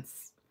want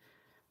since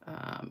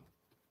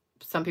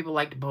some people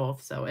liked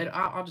both, so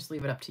I'll just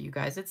leave it up to you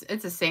guys.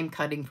 It's the same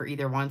cutting for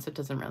either one, so it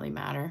doesn't really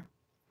matter.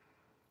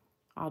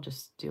 I'll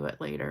just do it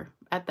later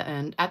at the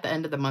end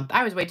of the month. I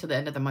always wait till the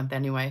end of the month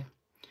anyway,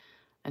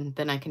 and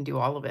then I can do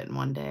all of it in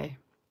one day.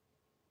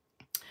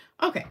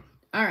 Okay,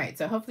 all right,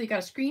 so hopefully you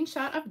got a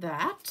screenshot of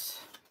that.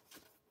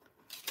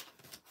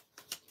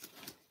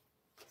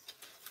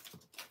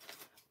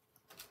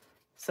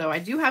 So I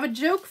do have a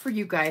joke for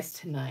you guys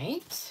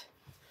tonight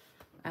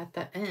at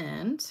the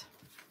end.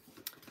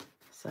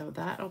 So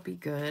that'll be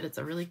good. It's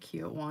a really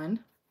cute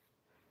one.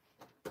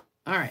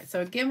 All right,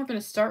 so again, we're going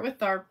to start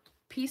with our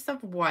piece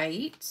of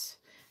white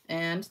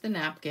and the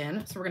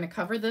napkin. So we're going to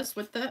cover this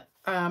with the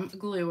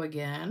glue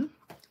again,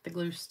 the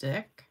glue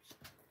stick.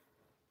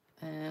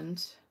 And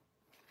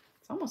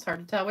it's almost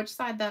hard to tell which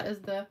side that is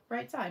the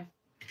right side.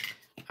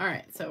 All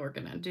right, so we're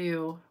going to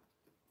do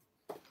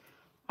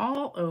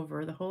all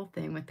over the whole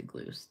thing with the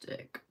glue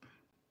stick.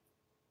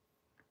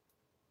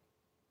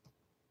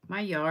 My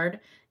yard,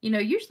 you know,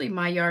 usually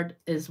my yard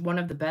is one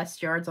of the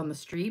best yards on the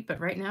street, but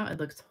right now it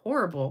looks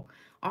horrible.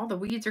 All the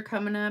weeds are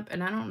coming up,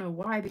 and I don't know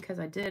why, because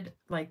I did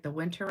like the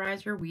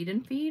winterizer weed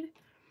and feed,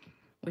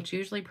 which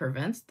usually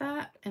prevents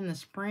that in the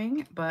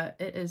spring, but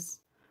it is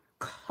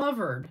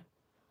covered.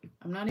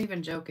 I'm not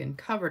even joking,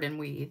 covered in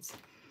weeds.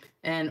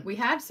 And we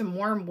had some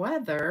warm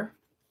weather,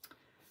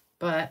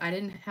 but I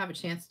didn't have a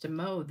chance to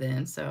mow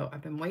then, so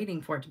I've been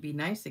waiting for it to be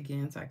nice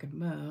again so I could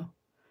mow.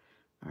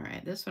 All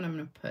right, this one I'm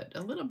going to put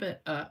a little bit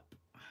up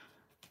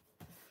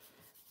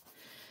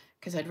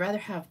because I'd rather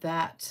have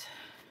that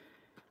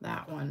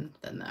one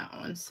than that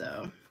one,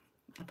 so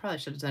I probably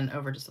should have done it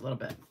over just a little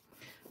bit.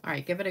 All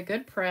right, give it a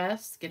good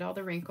press, get all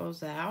the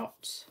wrinkles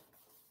out.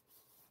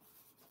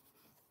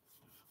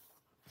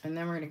 And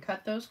then we're going to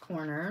cut those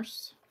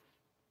corners.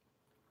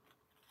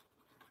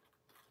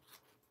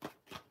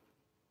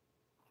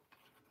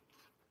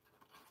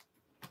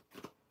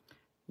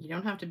 You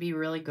don't have to be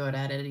really good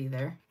at it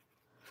either.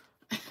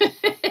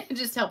 It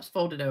just helps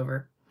fold it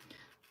over.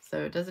 So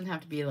it doesn't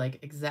have to be like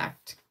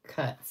exact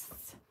cuts.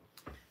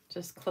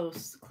 Just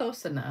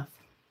close enough.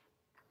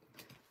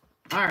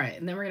 All right,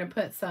 and then we're going to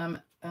put some,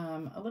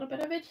 a little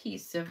bit of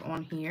adhesive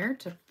on here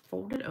to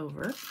fold it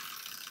over.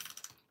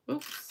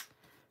 Oops,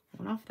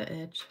 went off the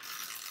edge.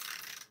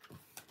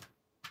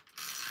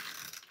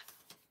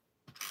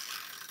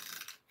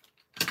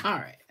 All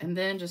right, and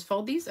then just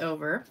fold these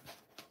over.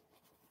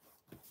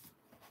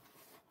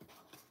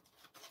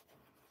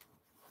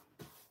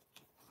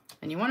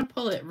 And you want to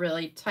pull it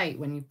really tight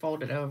when you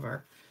fold it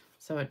over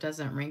so it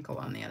doesn't wrinkle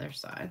on the other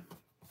side.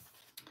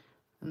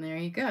 And there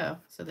you go.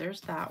 So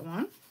there's that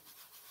one.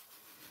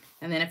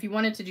 And then if you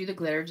wanted to do the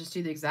glitter, just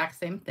do the exact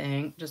same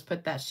thing. Just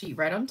put that sheet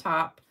right on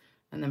top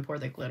and then pour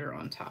the glitter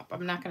on top.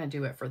 I'm not going to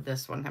do it for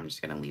this one. I'm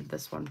just going to leave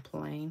this one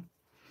plain.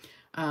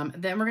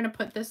 Then we're going to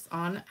put this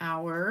on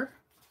our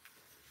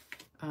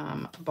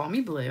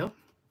balmy blue.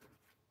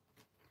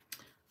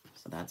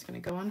 So that's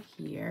going to go on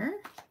here.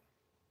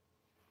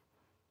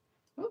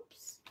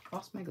 Oops,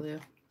 lost my glue.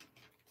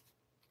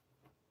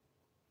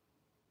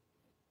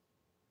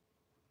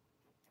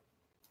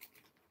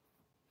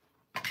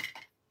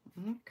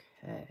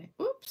 Okay.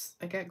 Oops,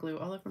 I got glue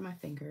all over my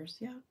fingers.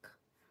 Yuck.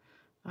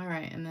 All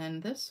right, and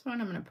then this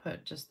one I'm going to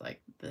put just like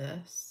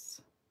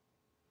this.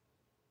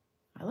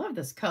 I love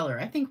this color.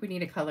 I think we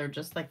need a color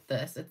just like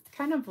this. It's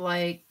kind of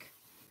like,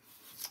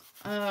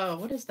 oh,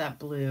 what is that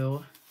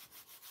blue?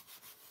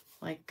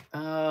 Like,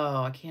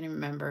 oh, I can't even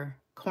remember.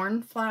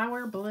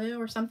 Cornflower blue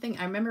or something.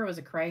 I remember it was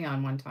a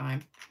crayon one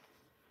time.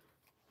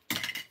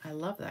 I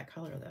love that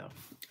color though.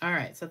 All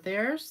right, so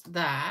there's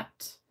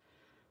that.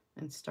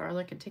 And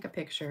Starla can take a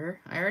picture.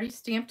 I already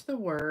stamped the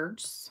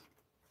words.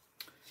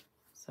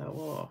 So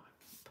we'll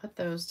put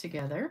those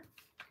together.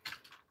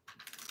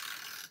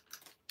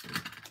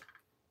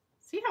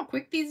 See how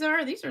quick these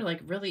are? These are like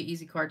really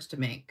easy cards to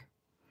make.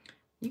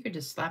 You could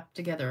just slap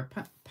together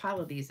a pile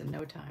of these in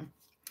no time.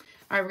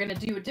 All right, we're going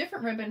to do a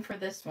different ribbon for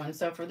this one.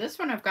 So for this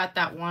one, I've got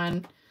that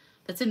one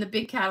that's in the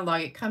big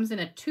catalog. It comes in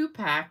a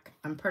 2-pack.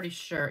 I'm pretty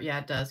sure. Yeah,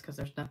 it does because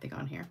there's nothing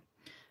on here.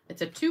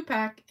 It's a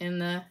 2-pack in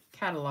the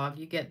catalog.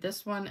 You get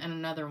this one and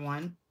another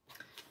one.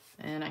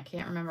 And I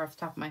can't remember off the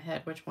top of my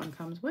head which one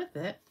comes with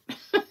it.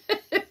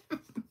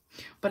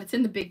 But it's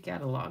in the big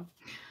catalog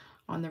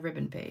on the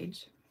ribbon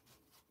page.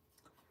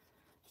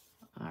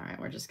 All right,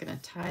 we're just going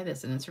to tie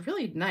this. And it's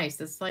really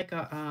nice. It's like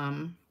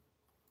a...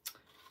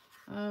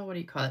 oh, what do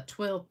you call it?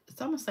 Twill.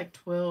 It's almost like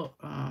twill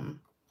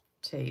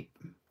tape,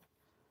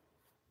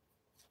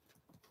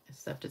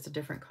 except it's a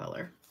different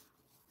color.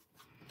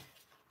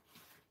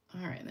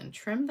 All right, then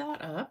trim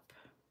that up.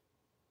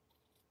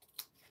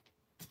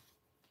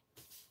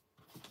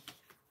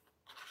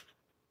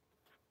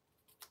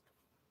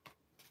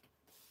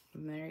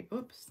 And there,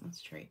 oops, let's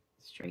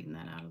straighten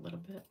that out a little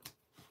bit.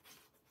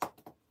 All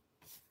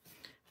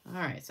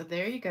right, so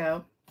there you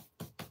go.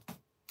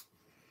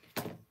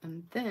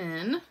 And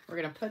then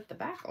we're going to put the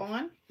back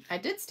on. I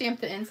did stamp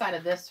the inside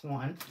of this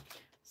one.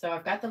 So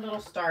I've got the little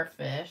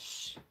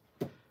starfish.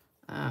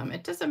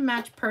 It doesn't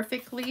match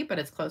perfectly, but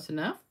it's close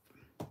enough.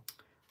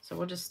 So So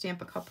we'll just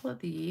stamp a couple of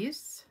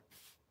these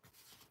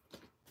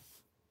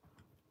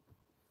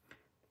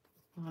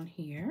on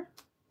here.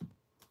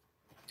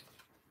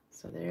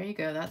 So there you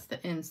go. That's the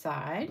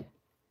inside.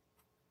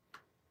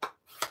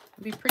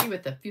 It'll be pretty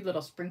with a few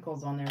little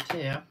sprinkles on there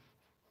too.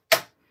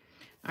 All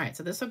right,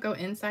 so this will go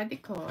inside the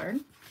card.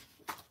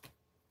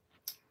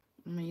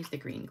 I'm gonna use the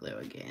green glue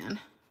again.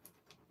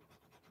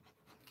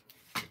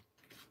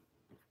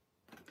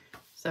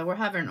 So we're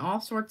having all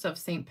sorts of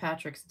St.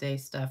 Patrick's Day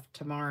stuff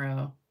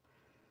tomorrow.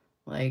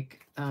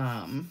 Like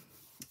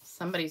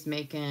somebody's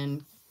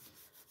making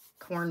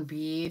corned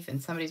beef and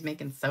somebody's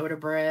making soda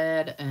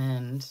bread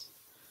and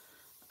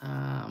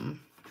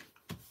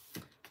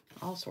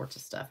all sorts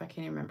of stuff. I can't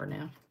even remember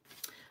now.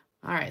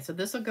 All right, so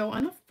this will go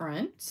on the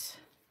front.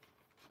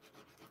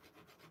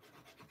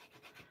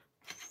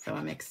 So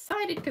I'm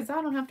excited because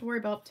I don't have to worry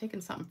about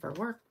taking something for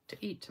work to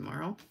eat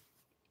tomorrow.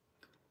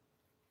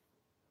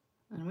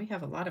 And we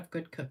have a lot of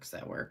good cooks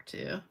at work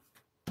too.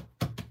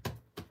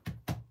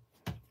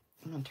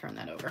 I'm gonna turn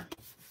that over.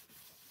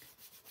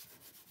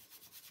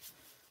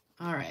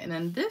 All right, and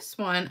then this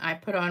one I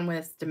put on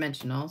with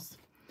dimensionals.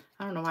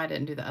 I don't know why I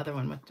didn't do the other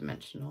one with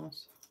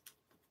dimensionals.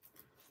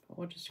 But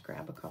we'll just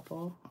grab a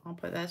couple. I'll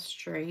put that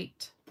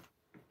straight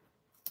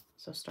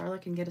so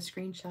Starla can get a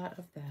screenshot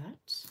of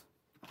that.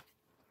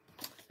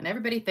 And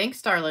everybody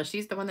thanks Starla.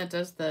 She's the one that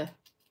does the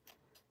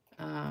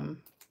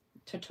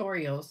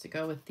tutorials to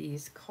go with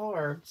these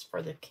cards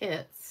for the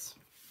kits.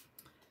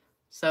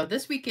 So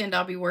this weekend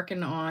I'll be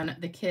working on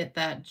the kit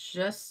that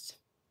just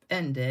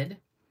ended.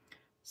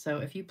 So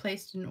if you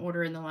placed an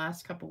order in the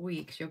last couple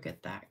weeks, you'll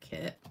get that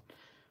kit.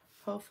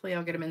 Hopefully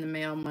I'll get them in the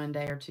mail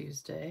Monday or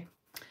Tuesday.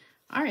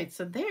 All right,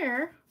 so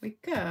there we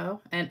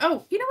go. And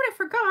oh, you know what I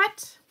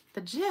forgot?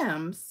 The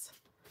gems.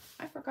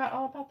 I forgot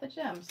all about the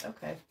gems.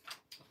 Okay.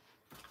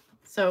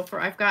 So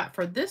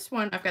for this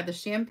one, I've got the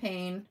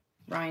champagne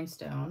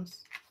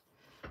rhinestones,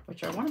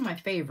 which are one of my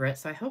favorites.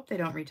 So I hope they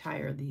don't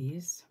retire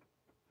these.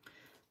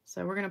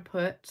 So we're going to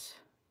put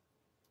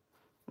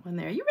one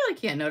there. You really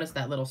can't notice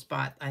that little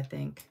spot, I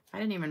think. I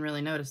didn't even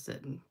really notice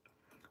it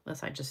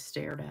unless I just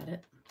stared at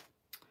it.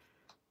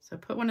 So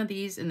put one of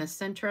these in the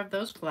center of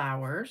those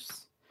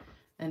flowers.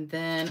 And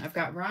then I've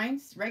got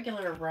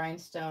regular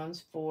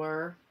rhinestones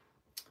for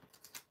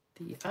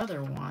the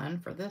other one,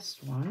 for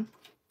this one.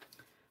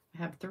 I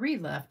have 3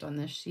 left on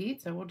this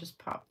sheet, so we'll just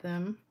pop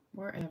them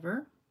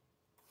wherever.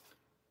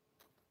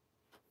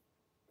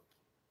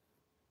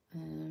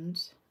 And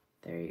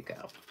there you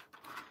go.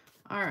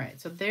 All right,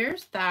 so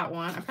there's that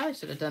one. I probably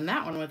should have done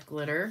that one with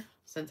glitter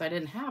since I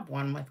didn't have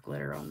one with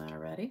glitter on that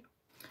already.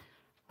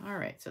 All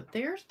right, so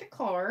there's the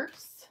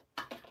cards.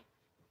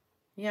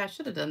 Yeah, I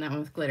should have done that one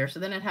with glitter, so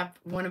then I'd have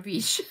one of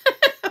each.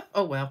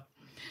 Oh, well.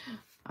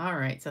 All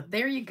right, so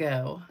there you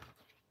go.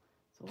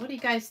 So what do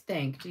you guys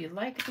think? Do you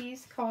like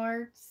these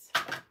cards?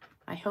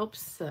 I hope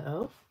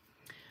so.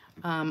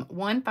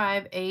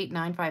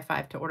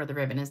 158955 to order the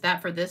ribbon. Is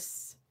that for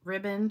this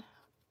ribbon,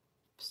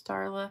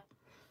 Starla?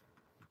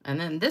 And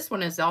then this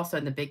one is also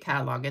in the big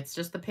catalog. It's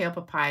just the pale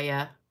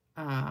papaya.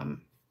 All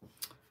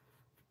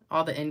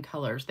the in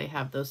colors, they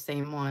have those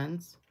same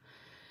ones.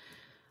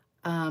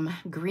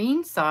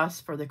 Green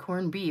sauce for the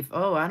corned beef.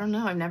 Oh, I don't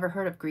know. I've never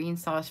heard of green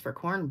sauce for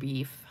corned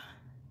beef.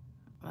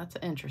 That's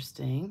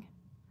interesting.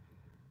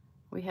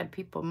 We had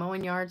people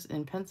mowing yards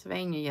in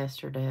Pennsylvania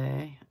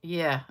yesterday.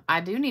 Yeah, I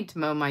do need to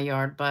mow my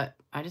yard, but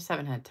I just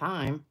haven't had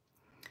time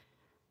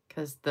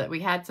because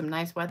we had some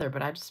nice weather,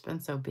 but I've just been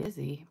so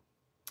busy.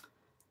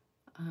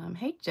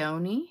 Hey,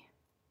 Joni.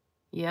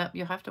 Yep,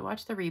 you'll have to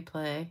watch the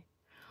replay.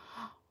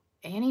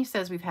 Annie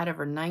says we've had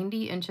over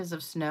 90 inches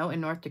of snow in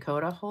North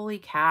Dakota. Holy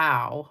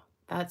cow.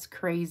 That's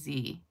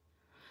crazy.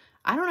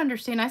 I don't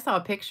understand. I saw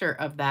a picture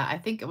of that. I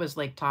think it was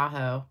Lake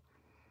Tahoe.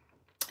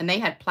 And they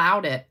had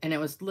plowed it, and it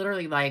was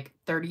literally like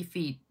 30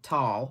 feet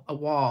tall, a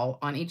wall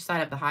on each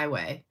side of the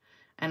highway.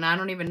 And I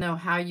don't even know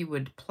how you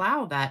would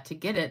plow that to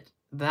get it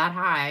that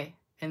high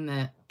in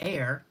the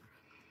air.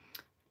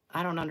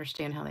 I don't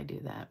understand how they do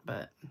that.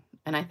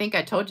 And I think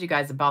I told you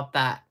guys about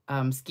that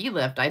ski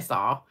lift I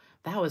saw.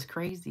 That was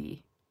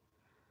crazy.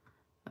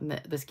 And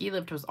the ski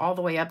lift was all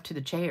the way up to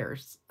the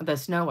chairs. The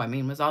snow, I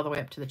mean, was all the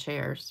way up to the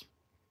chairs.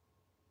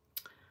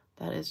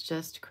 That is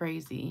just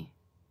crazy.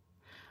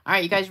 All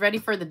right, you guys ready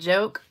for the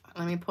joke?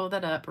 Let me pull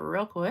that up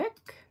real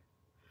quick.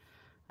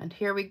 And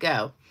here we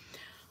go.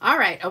 All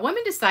right, a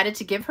woman decided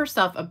to give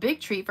herself a big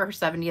treat for her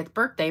 70th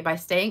birthday by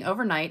staying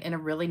overnight in a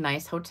really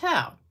nice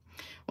hotel.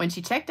 When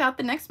she checked out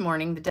the next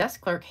morning, the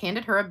desk clerk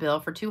handed her a bill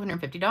for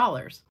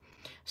 $250.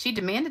 She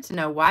demanded to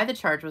know why the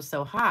charge was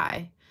so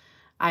high.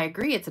 I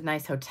agree it's a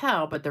nice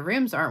hotel, but the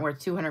rooms aren't worth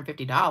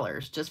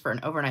 $250 just for an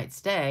overnight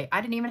stay.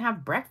 I didn't even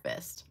have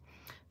breakfast.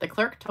 The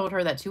clerk told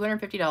her that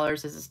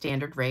 $250 is a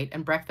standard rate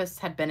and breakfast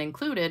had been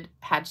included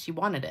had she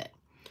wanted it.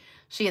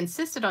 She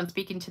insisted on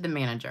speaking to the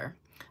manager.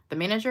 The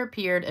manager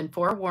appeared and,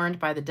 forewarned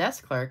by the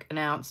desk clerk,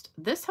 announced,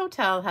 "This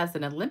hotel has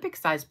an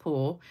Olympic-sized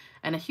pool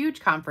and a huge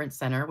conference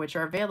center which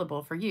are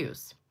available for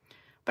use."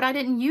 "But I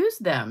didn't use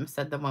them,"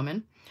 said the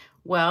woman.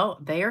 Well,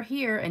 they are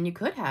here and you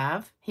could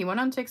have. He went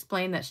on to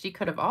explain that she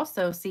could have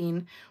also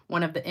seen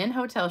one of the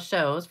in-hotel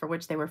shows for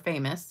which they were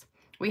famous.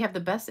 We have the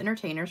best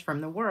entertainers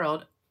from the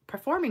world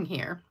performing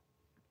here.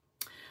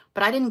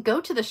 But I didn't go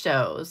to the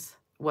shows.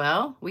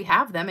 Well, we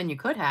have them and you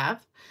could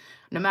have.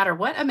 No matter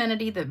what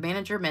amenity the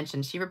manager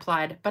mentioned, she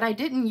replied, but I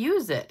didn't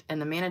use it.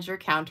 And the manager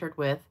countered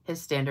with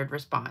his standard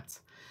response.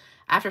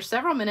 After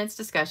several minutes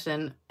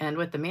discussion and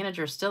with the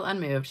manager still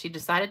unmoved, she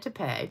decided to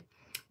pay,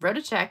 wrote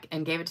a check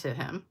and gave it to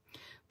him.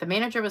 The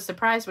manager was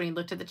surprised when he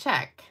looked at the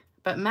check.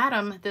 But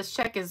madam, this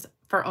check is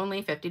for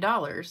only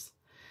 $50.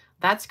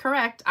 That's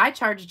correct. I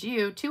charged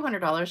you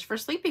 $200 for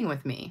sleeping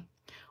with me.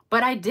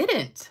 But I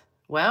didn't.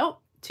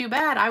 Well, too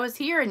bad. I was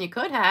here and you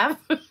could have.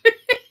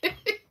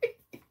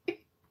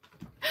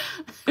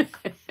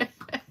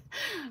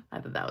 I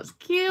thought that was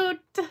cute.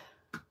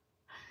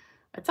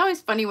 It's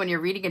always funny when you're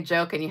reading a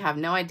joke and you have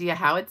no idea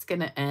how it's going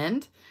to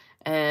end.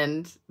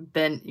 And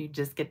then you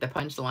just get the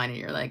punchline and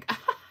you're like,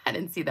 I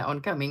didn't see that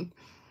one coming.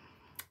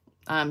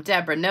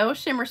 Deborah, no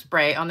shimmer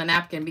spray on the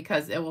napkin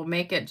because it will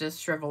make it just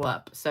shrivel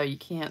up. So you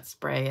can't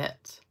spray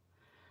it.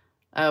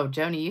 Oh,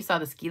 Joni, you saw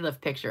the ski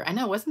lift picture. I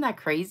know, wasn't that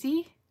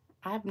crazy?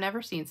 I've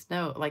never seen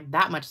snow, like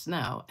that much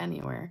snow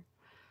anywhere.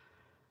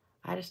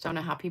 I just don't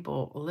know how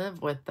people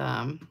live with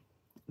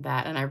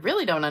that. And I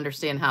really don't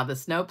understand how the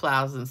snow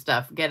plows and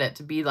stuff get it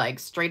to be like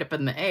straight up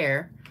in the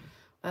air.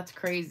 That's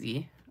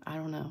crazy. I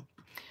don't know.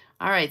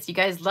 All right, so you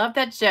guys love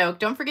that joke.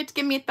 Don't forget to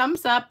give me a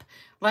thumbs up,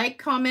 like,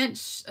 comment,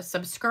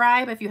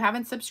 subscribe if you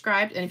haven't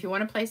subscribed. And if you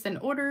want to place an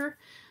order,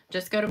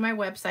 just go to my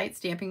website,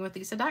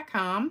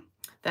 stampingwithlisa.com.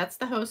 That's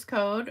the host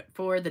code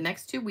for the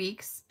next 2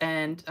 weeks.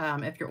 And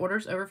if your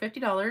order's over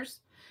 $50,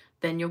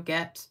 then you'll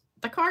get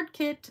the card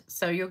kit.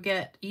 So you'll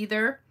get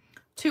either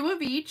 2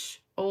 of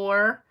each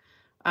or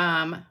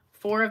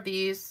 4 of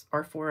these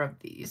or 4 of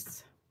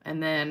these.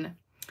 And then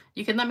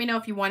you can let me know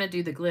if you want to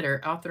do the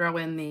glitter. I'll throw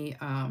in the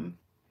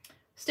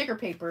sticker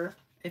paper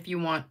if you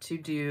want to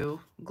do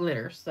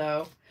glitter.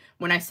 So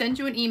when I send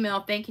you an email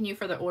thanking you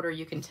for the order,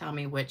 you can tell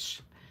me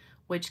which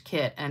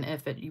kit and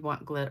if you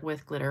want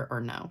with glitter or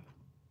no.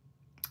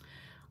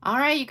 All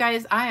right, you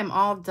guys, I am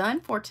all done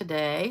for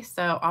today.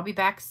 So I'll be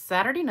back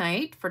Saturday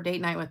night for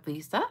Date Night with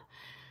Lisa.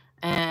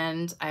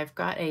 And I've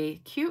got a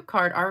cute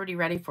card already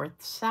ready for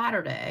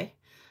Saturday.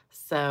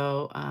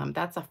 So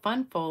that's a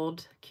fun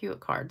fold cute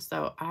card.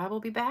 So I will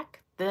be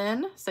back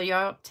then. So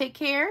y'all take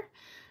care.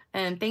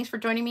 And thanks for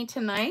joining me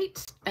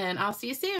tonight. And I'll see you soon.